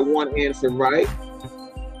Johnson got one answer right.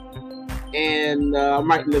 And I'm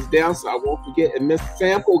writing this down so I won't forget. And Miss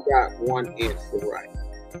Sample got one answer right.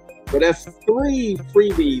 So that's 3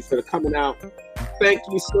 freebies that are coming out. Thank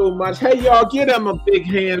you so much. Hey, y'all, give them a big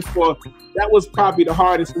hand for that. Was probably the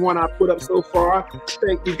hardest one I put up so far.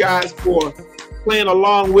 Thank you guys for playing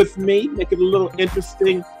along with me, make it a little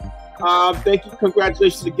interesting. Thank you.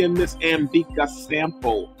 Congratulations again, Miss Ambika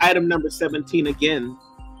Sample. Item number 17 again,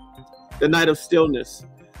 The Night of Stillness.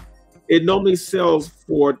 It normally sells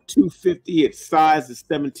for $250. Its size is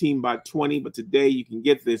 17 by 20, but today you can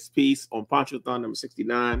get this piece on Ponchothon number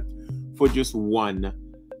 69 for just $100.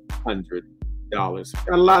 Got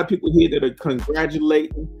a lot of people here that are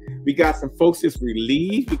congratulating. We got some folks that's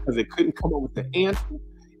relieved because they couldn't come up with the answer.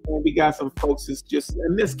 And we got some folks that's just,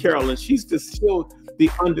 and Miss Carolyn, she's still the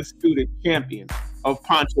undisputed champion of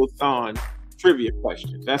Ponchothon trivia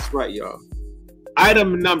questions. That's right, y'all.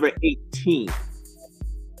 Item number 18.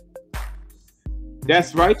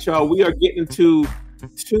 That's right, y'all. We are getting to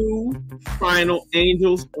two final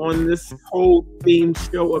angels on this whole theme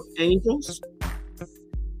show of angels.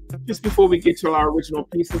 Just before we get to our original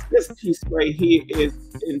pieces, this piece right here is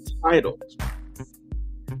entitled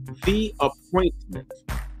The Appointment.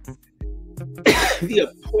 The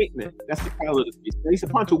Appointment. That's the title of this piece. And he said,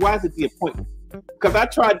 Poncho, why is it The Appointment? Because I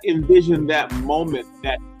tried to envision that moment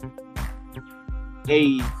that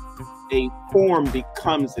a form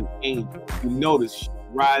becomes an angel. You notice she's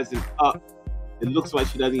rising up. It looks like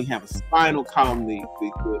she doesn't even have a spinal column. The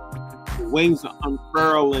wings are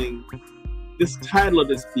unfurling. This title of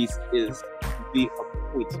this piece is The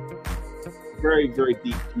Appointment. Very, very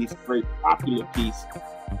deep piece, very popular piece.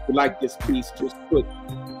 If you like this piece, just put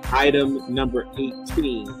item number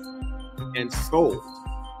 18 and sold.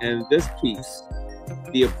 And this piece,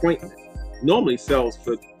 The Appointment, normally sells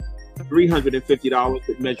for $350.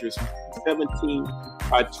 It measures 17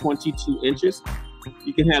 by 22 inches.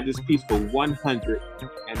 You can have this piece for $150.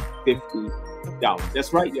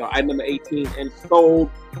 That's right, y'all. Item number 18 and sold.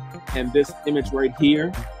 And this image right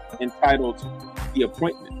here, entitled The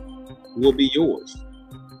Appointment, will be yours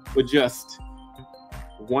for just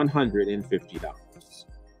 $150.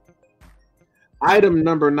 Item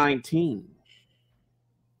number 19.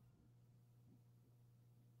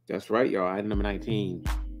 That's right, y'all. Item number 19.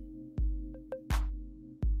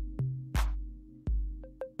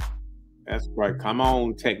 That's right. Come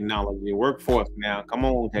on, technology. Work for us now. Come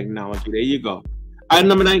on, technology. There you go. Item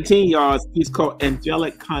number 19, y'all, is a piece called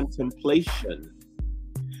Angelic Contemplation.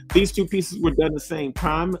 These two pieces were done at the same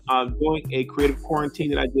time during a creative quarantine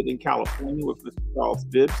that I did in California with Mr. Charles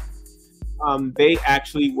Bibbs. They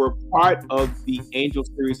actually were part of the Angel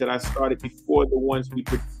series that I started before the ones we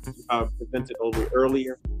presented a little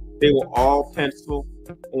earlier. They were all pencil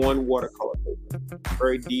on watercolor paper,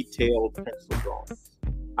 very detailed pencil drawings.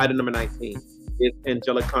 Item number 19 is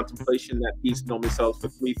Angelic Contemplation. That piece normally sells for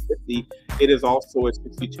 $350. It is also a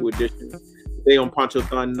 62 edition. Today on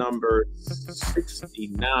Ponchothon number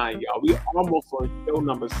 69, y'all. We are almost on show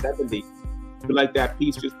number 70. If you like that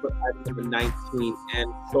piece, just put item number 19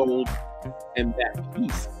 and sold, and that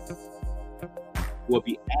piece will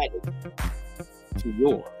be added to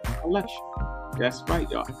your collection. That's right,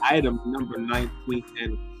 y'all. Item number 19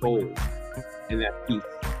 and sold, and that piece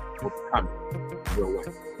will be coming your way.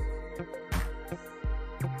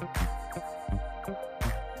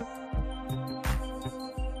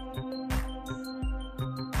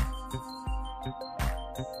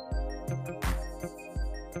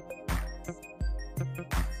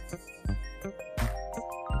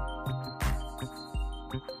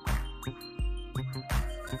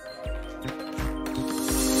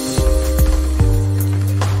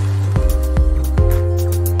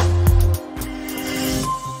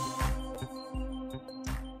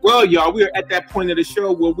 Well, y'all, we are at that point of the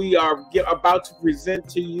show where we are about to present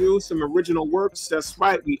to you some original works. That's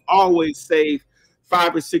right. We always save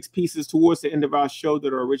 5 or 6 pieces towards the end of our show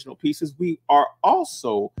that are original pieces. We are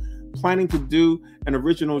also planning to do an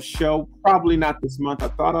original show, probably not this month. I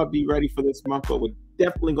thought I'd be ready for this month, but we're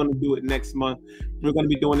definitely going to do it next month. We're going to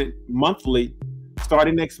be doing it monthly,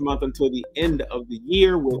 starting next month until the end of the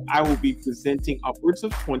year, where I will be presenting upwards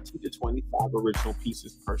of 20 to 25 original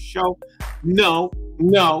pieces per show. No,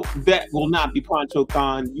 that will not be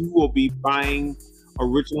Ponchothon. You will be buying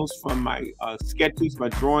originals from my sketches, my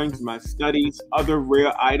drawings, my studies, other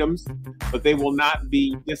rare items, but they will not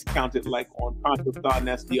be discounted like on Ponchothon.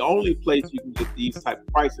 That's the only place you can get these type of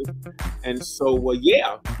prices. And so,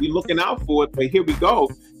 yeah, be looking out for it. But here we go.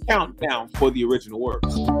 Countdown for the original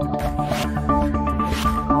works.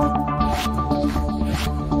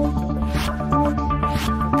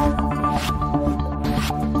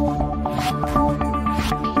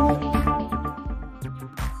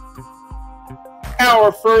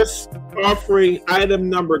 Our first offering, item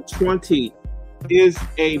number 20, is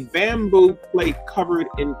a bamboo plate covered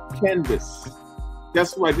in canvas.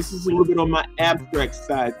 That's right, this is a little bit on my abstract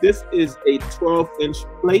side. This is a 12-inch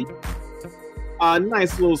plate. A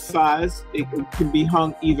nice little size. It can be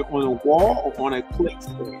hung either on a wall or on a plate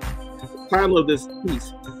stand. The title of this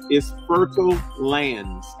piece is Fertile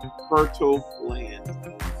Lands. Fertile Lands.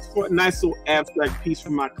 It's a nice little abstract piece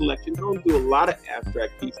from my collection. Don't do a lot of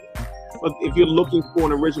abstract pieces. But if you're looking for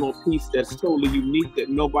an original piece that's totally unique that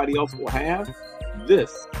nobody else will have,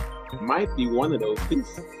 this might be one of those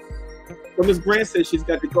pieces. So Ms. Grant says she's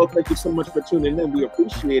got to go. Thank you so much for tuning in. We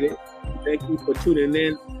appreciate it. Thank you for tuning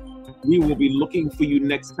in. We will be looking for you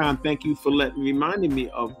next time. Thank you for reminding me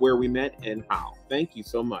of where we met and how. Thank you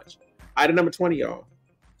so much. Item number 20, y'all.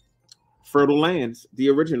 Fertile Lands, the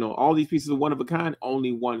original. All these pieces are one of a kind.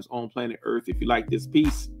 Only ones on planet Earth. If you like this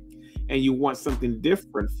piece and you want something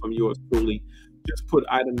different from yours truly, Just put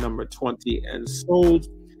item number 20 and sold.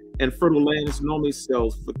 And Fertile Lands normally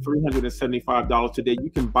sells for $375 today.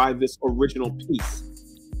 You can buy this original piece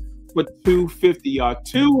for $250, y'all.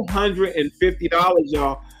 $250,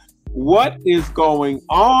 y'all. What is going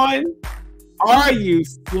on? Are you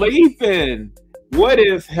sleeping? What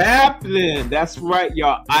is happening? That's right,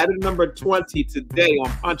 y'all. Item number 20 today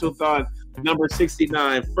on Ponchothon number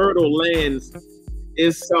 69. Fertile Lands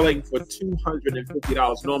is selling for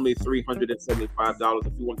 $250. Normally $375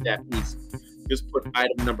 if you want that piece. Just put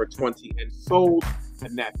item number 20 and sold,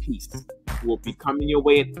 and that piece will be coming your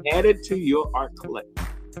way and added to your art collection.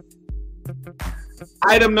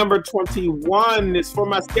 Item number 21 is for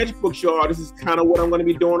my sketchbooks, y'all. This is kind of what I'm going to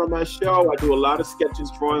be doing on my show. I do a lot of sketches,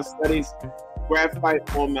 drawing studies,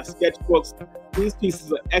 graphite on my sketchbooks. These pieces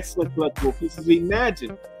are excellent collectible pieces.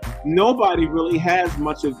 Imagine nobody really has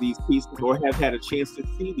much of these pieces or have had a chance to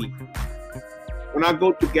see these. When I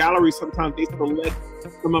go to galleries, sometimes they select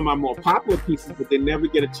some of my more popular pieces, but they never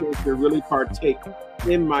get a chance to really partake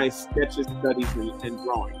in my sketches, studies, and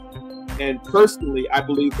drawing. And personally, I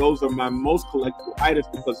believe those are my most collectible items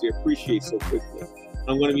because they appreciate so quickly.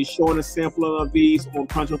 I'm going to be showing a sample of these on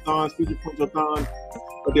Ponchothon's Future Ponchothon,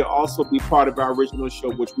 but they'll also be part of our original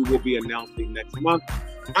show, which we will be announcing next month.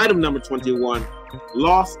 Item number 21,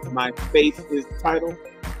 Lost My Faith is the title.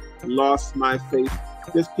 Lost My Faith.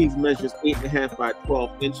 This piece measures 8.5 by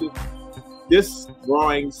 12 inches. This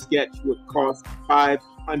drawing sketch would cost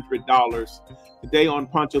 $500. Today on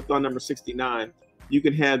Ponchothon number 69, you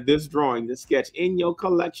can have this drawing, this sketch in your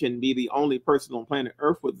collection, be the only person on planet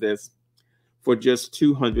Earth with this for just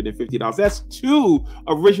 $250. That's two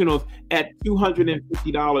originals at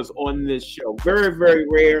 $250 on this show. Very, very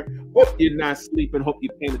rare. Hope you're not sleeping. Hope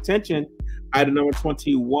you're paying attention. Item number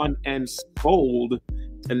 21 and sold,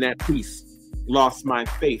 and that piece, Lost My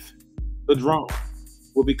Faith, the drawing,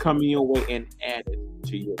 will be coming your way and added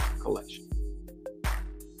to your collection.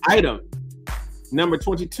 Item number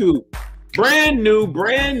 22, brand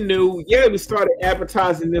new. Yeah, we started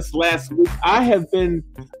advertising this last week. I have been,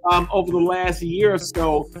 over the last year or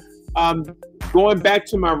so, going back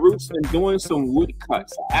to my roots and doing some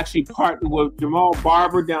woodcuts. I actually partnered with Jamal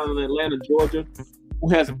Barber down in Atlanta, Georgia, who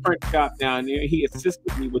has a print shop down there. He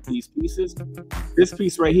assisted me with these pieces. This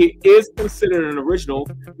piece right here is considered an original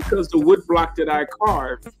because the wood block that I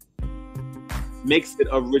carved makes it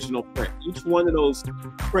original print. Each one of those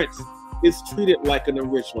prints is treated like an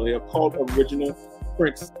original. They are called original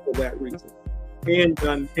prints for that reason. Hand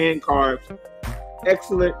done, hand carved.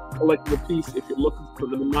 Excellent collectible piece if you're looking for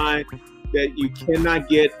the mine that you cannot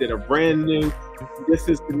get, that are brand new. This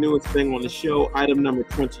is the newest thing on the show. Item number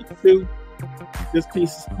 22. This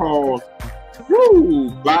piece is called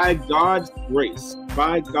By God's Grace.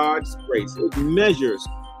 By God's Grace. It measures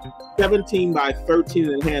 17 by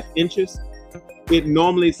 13.5 inches. It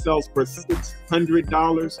normally sells for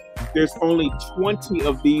 $600. There's only 20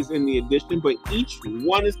 of these in the edition, but each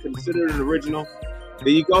one is considered an original. There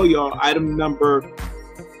you go, y'all. Item number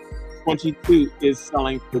 22 is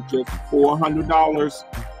selling for just $400.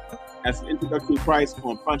 That's an introductory price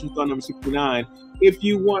on Ponchothon number 69. If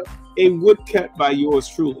you want a woodcut by yours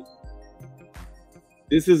truly,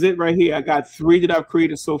 this is it right here. I got 3 that I've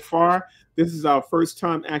created so far. This is our first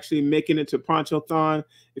time actually making it to Ponchothon.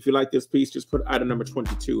 If you like this piece, just put item number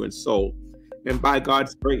 22 and sold. And by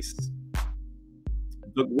God's grace,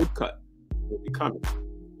 the woodcut will be coming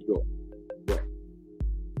your way.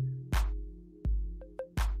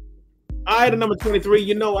 Item number 23.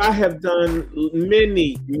 You know, I have done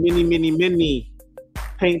many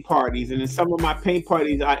paint parties. And in some of my paint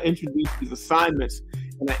parties, I introduce these assignments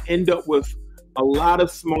and I end up with a lot of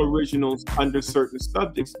small originals under certain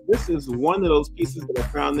subjects. This is one of those pieces that I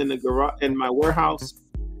found in the garage, in my warehouse.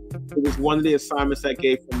 It was one of the assignments I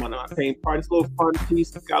gave from one of my paint parties. A little fun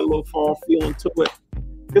piece, got a little fall feeling to it.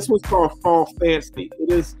 This one's called Fall Fancy.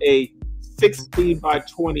 It is a 16 by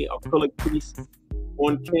 20 acrylic piece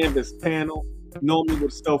on canvas panel. Normally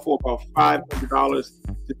would sell for about $500.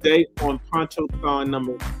 Today on Ponchothon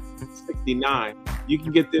number 69, you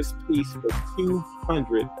can get this piece for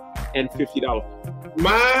 $250.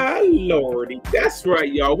 My lordy, that's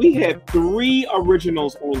right, y'all. We had 3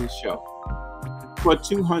 originals on the show for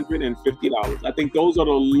 $250. I think those are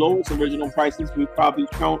the lowest original prices we've probably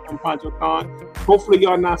shown on Ponchothon. Hopefully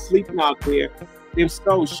y'all not sleeping out there. If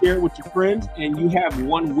so, share it with your friends, and you have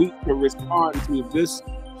 1 week to respond to this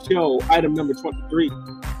show, item number 23.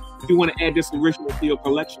 If you want to add this original to your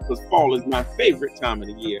collection, because fall is my favorite time of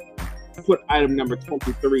the year, put item number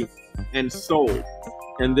 23 and sold.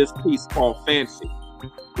 And this piece called Fancy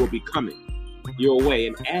will be coming your way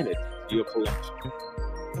and added to your collection.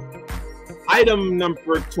 Item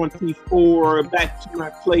number 24, back to my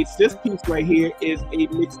plates. This piece right here is a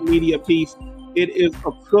mixed media piece. It is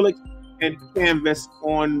acrylic and canvas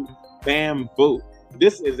on bamboo.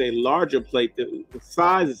 This is a larger plate. The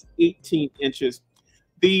size is 18 inches.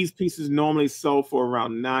 These pieces normally sell for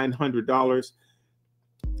around $900.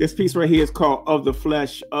 This piece right here is called Of the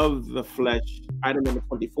Flesh, item number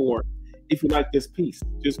 24. If you like this piece,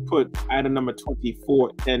 just put item number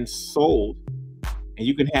 24 and sold. And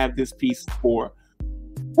you can have this piece for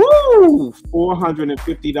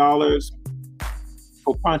 $450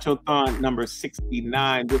 for Ponchothon number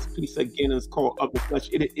 69. This piece again is called Of the Flesh.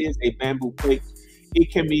 It is a bamboo plate. It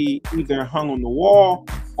can be either hung on the wall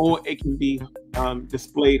or it can be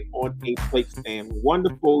displayed on a plate stand.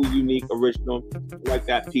 Wonderful, unique, original, like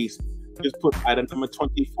that piece. Just put item number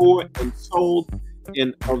 24 and sold,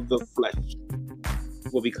 and Of the Flesh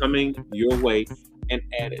will be coming your way and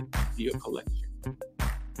added to your collection.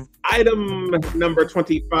 Item number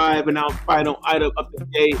 25, and our final item of the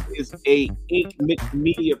day, is a ink mixed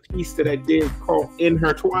media piece that I did called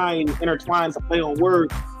Intertwined. Intertwined is a play on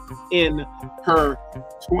words.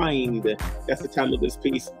 Intertwined. That's the title of this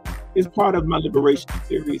piece. It's part of my Liberation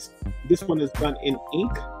series. This one is done in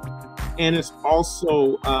ink, and it's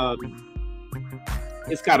also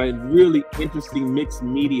it's got a really interesting mixed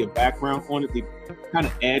media background on it. They kind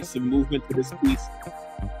of add some movement to this piece.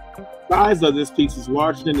 Size of this piece is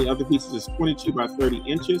larger than the other pieces. Is 22 by 30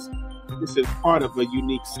 inches. This is part of a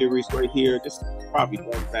unique series right here. This is probably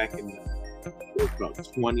done back in about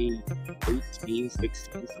 2018,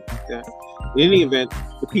 16, something like that. In any event,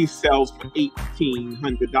 the piece sells for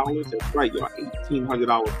 $1,800. That's right, y'all,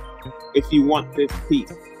 $1,800. If you want this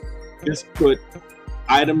piece, just put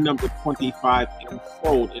item number 25 and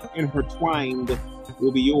sold, and Intertwined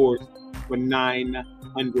will be yours for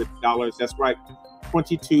 $900. That's right,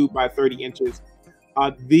 22 by 30 inches.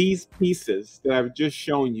 These pieces that I've just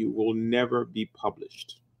shown you will never be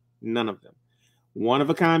published. None of them.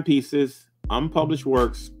 One-of-a-kind pieces, unpublished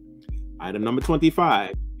works. Item number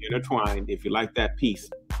 25, Intertwined. If you like that piece,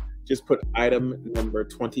 just put item number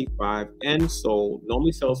 25 and sold.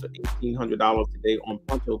 Normally sells for $1,800 today on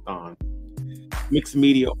Ponchothon. Mixed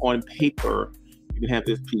media on paper. You can have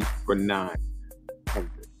this piece for $900.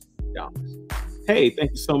 Hey, thank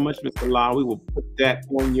you so much, Mr. Lau. We will put that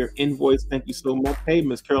on your invoice. Thank you so much. Hey,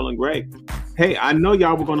 Miss Carolyn Gray. Hey, I know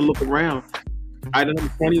y'all were going to look around. Item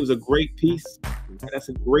number 20 was a great piece. That's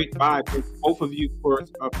a great buy. Thank both of you for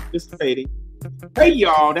participating. Hey,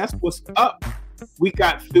 y'all, that's what's up. We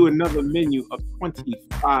got through another menu of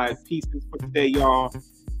 25 pieces for today, y'all.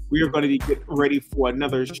 We are going to be getting ready for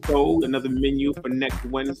another show, another menu for next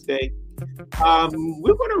Wednesday.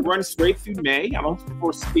 We're going to run straight through May. I don't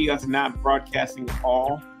foresee us not broadcasting at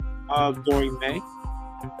all during May.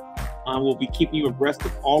 We'll be keeping you abreast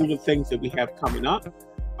of all of the things that we have coming up.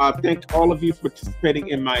 Thank all of you for participating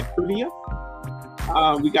in my trivia.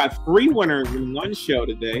 We got 3 winners in one show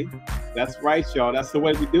today. That's right, y'all. That's the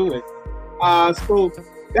way we do it. So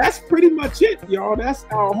that's pretty much it, y'all. That's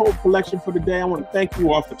our whole collection for today. I want to thank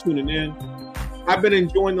you all for tuning in. I've been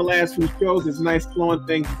enjoying the last few shows. It's nice slowing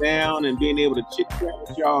things down and being able to chit-chat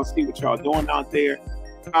with y'all, see what y'all doing out there.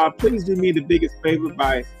 Please do me the biggest favor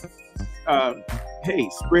by, hey,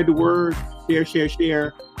 spread the word,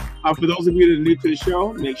 share. For those of you that are new to the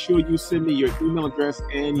show, make sure you send me your email address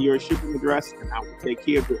and your shipping address, and I will take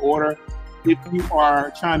care of your order. If you are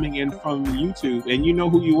chiming in from YouTube and you know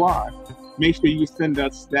who you are, make sure you send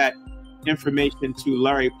us that information to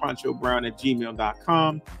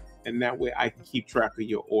larryponchobrown@gmail.com, and that way I can keep track of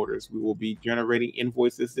your orders. We will be generating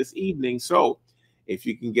invoices this evening, so if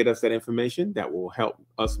you can get us that information, that will help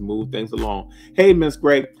us move things along. Hey, Miss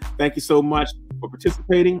Gray, thank you so much for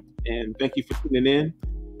participating, and thank you for tuning in.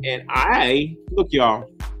 And look, y'all,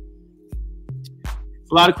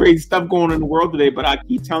 a lot of crazy stuff going on in the world today, but I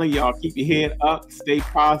keep telling y'all, keep your head up, stay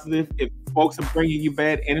positive. If folks are bringing you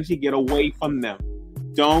bad energy, get away from them.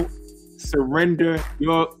 Don't surrender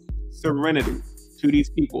your serenity to these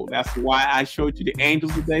people. That's why I showed you the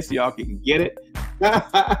angels today, so y'all can get it.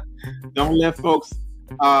 Don't let folks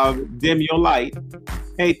dim your light.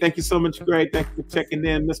 Hey, thank you so much, Greg. Thank you for checking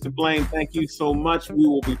in. Mr. Blaine, thank you so much. We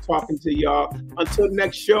will be talking to y'all. Until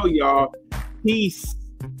next show, y'all, peace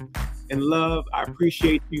and love. I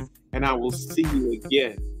appreciate you, and I will see you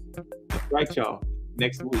again. That's right, y'all.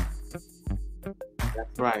 Next week.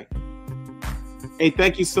 That's right. Hey,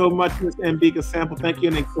 thank you so much, Ms. Mbika Sample. Thank you,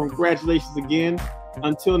 and congratulations again.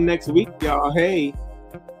 Until next week, y'all. Hey,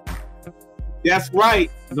 that's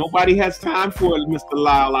right. Nobody has time for it, Mr.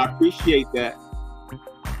 Lyle. I appreciate that.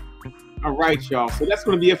 All right, y'all. So that's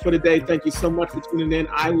going to be it for today. Thank you so much for tuning in.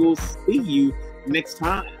 I will see you next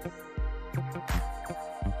time.